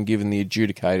she's been given the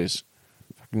adjudicators.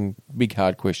 Fucking big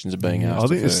hard questions are being asked. I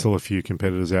think of her. there's still a few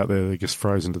competitors out there that just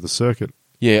frozen to the circuit.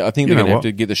 Yeah, I think You they're know going to have what?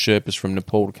 to get the Sherpas from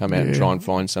Nepal to come out and Yeah. try and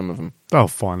find some of them. They'll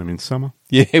find them in summer.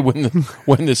 Yeah, when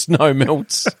the snow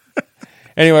melts.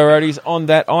 Anyway, roadies, on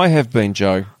that, I have been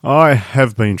Joe, I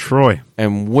have been Troy.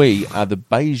 and we are the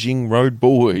Beijing Road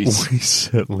Boys. We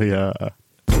certainly are.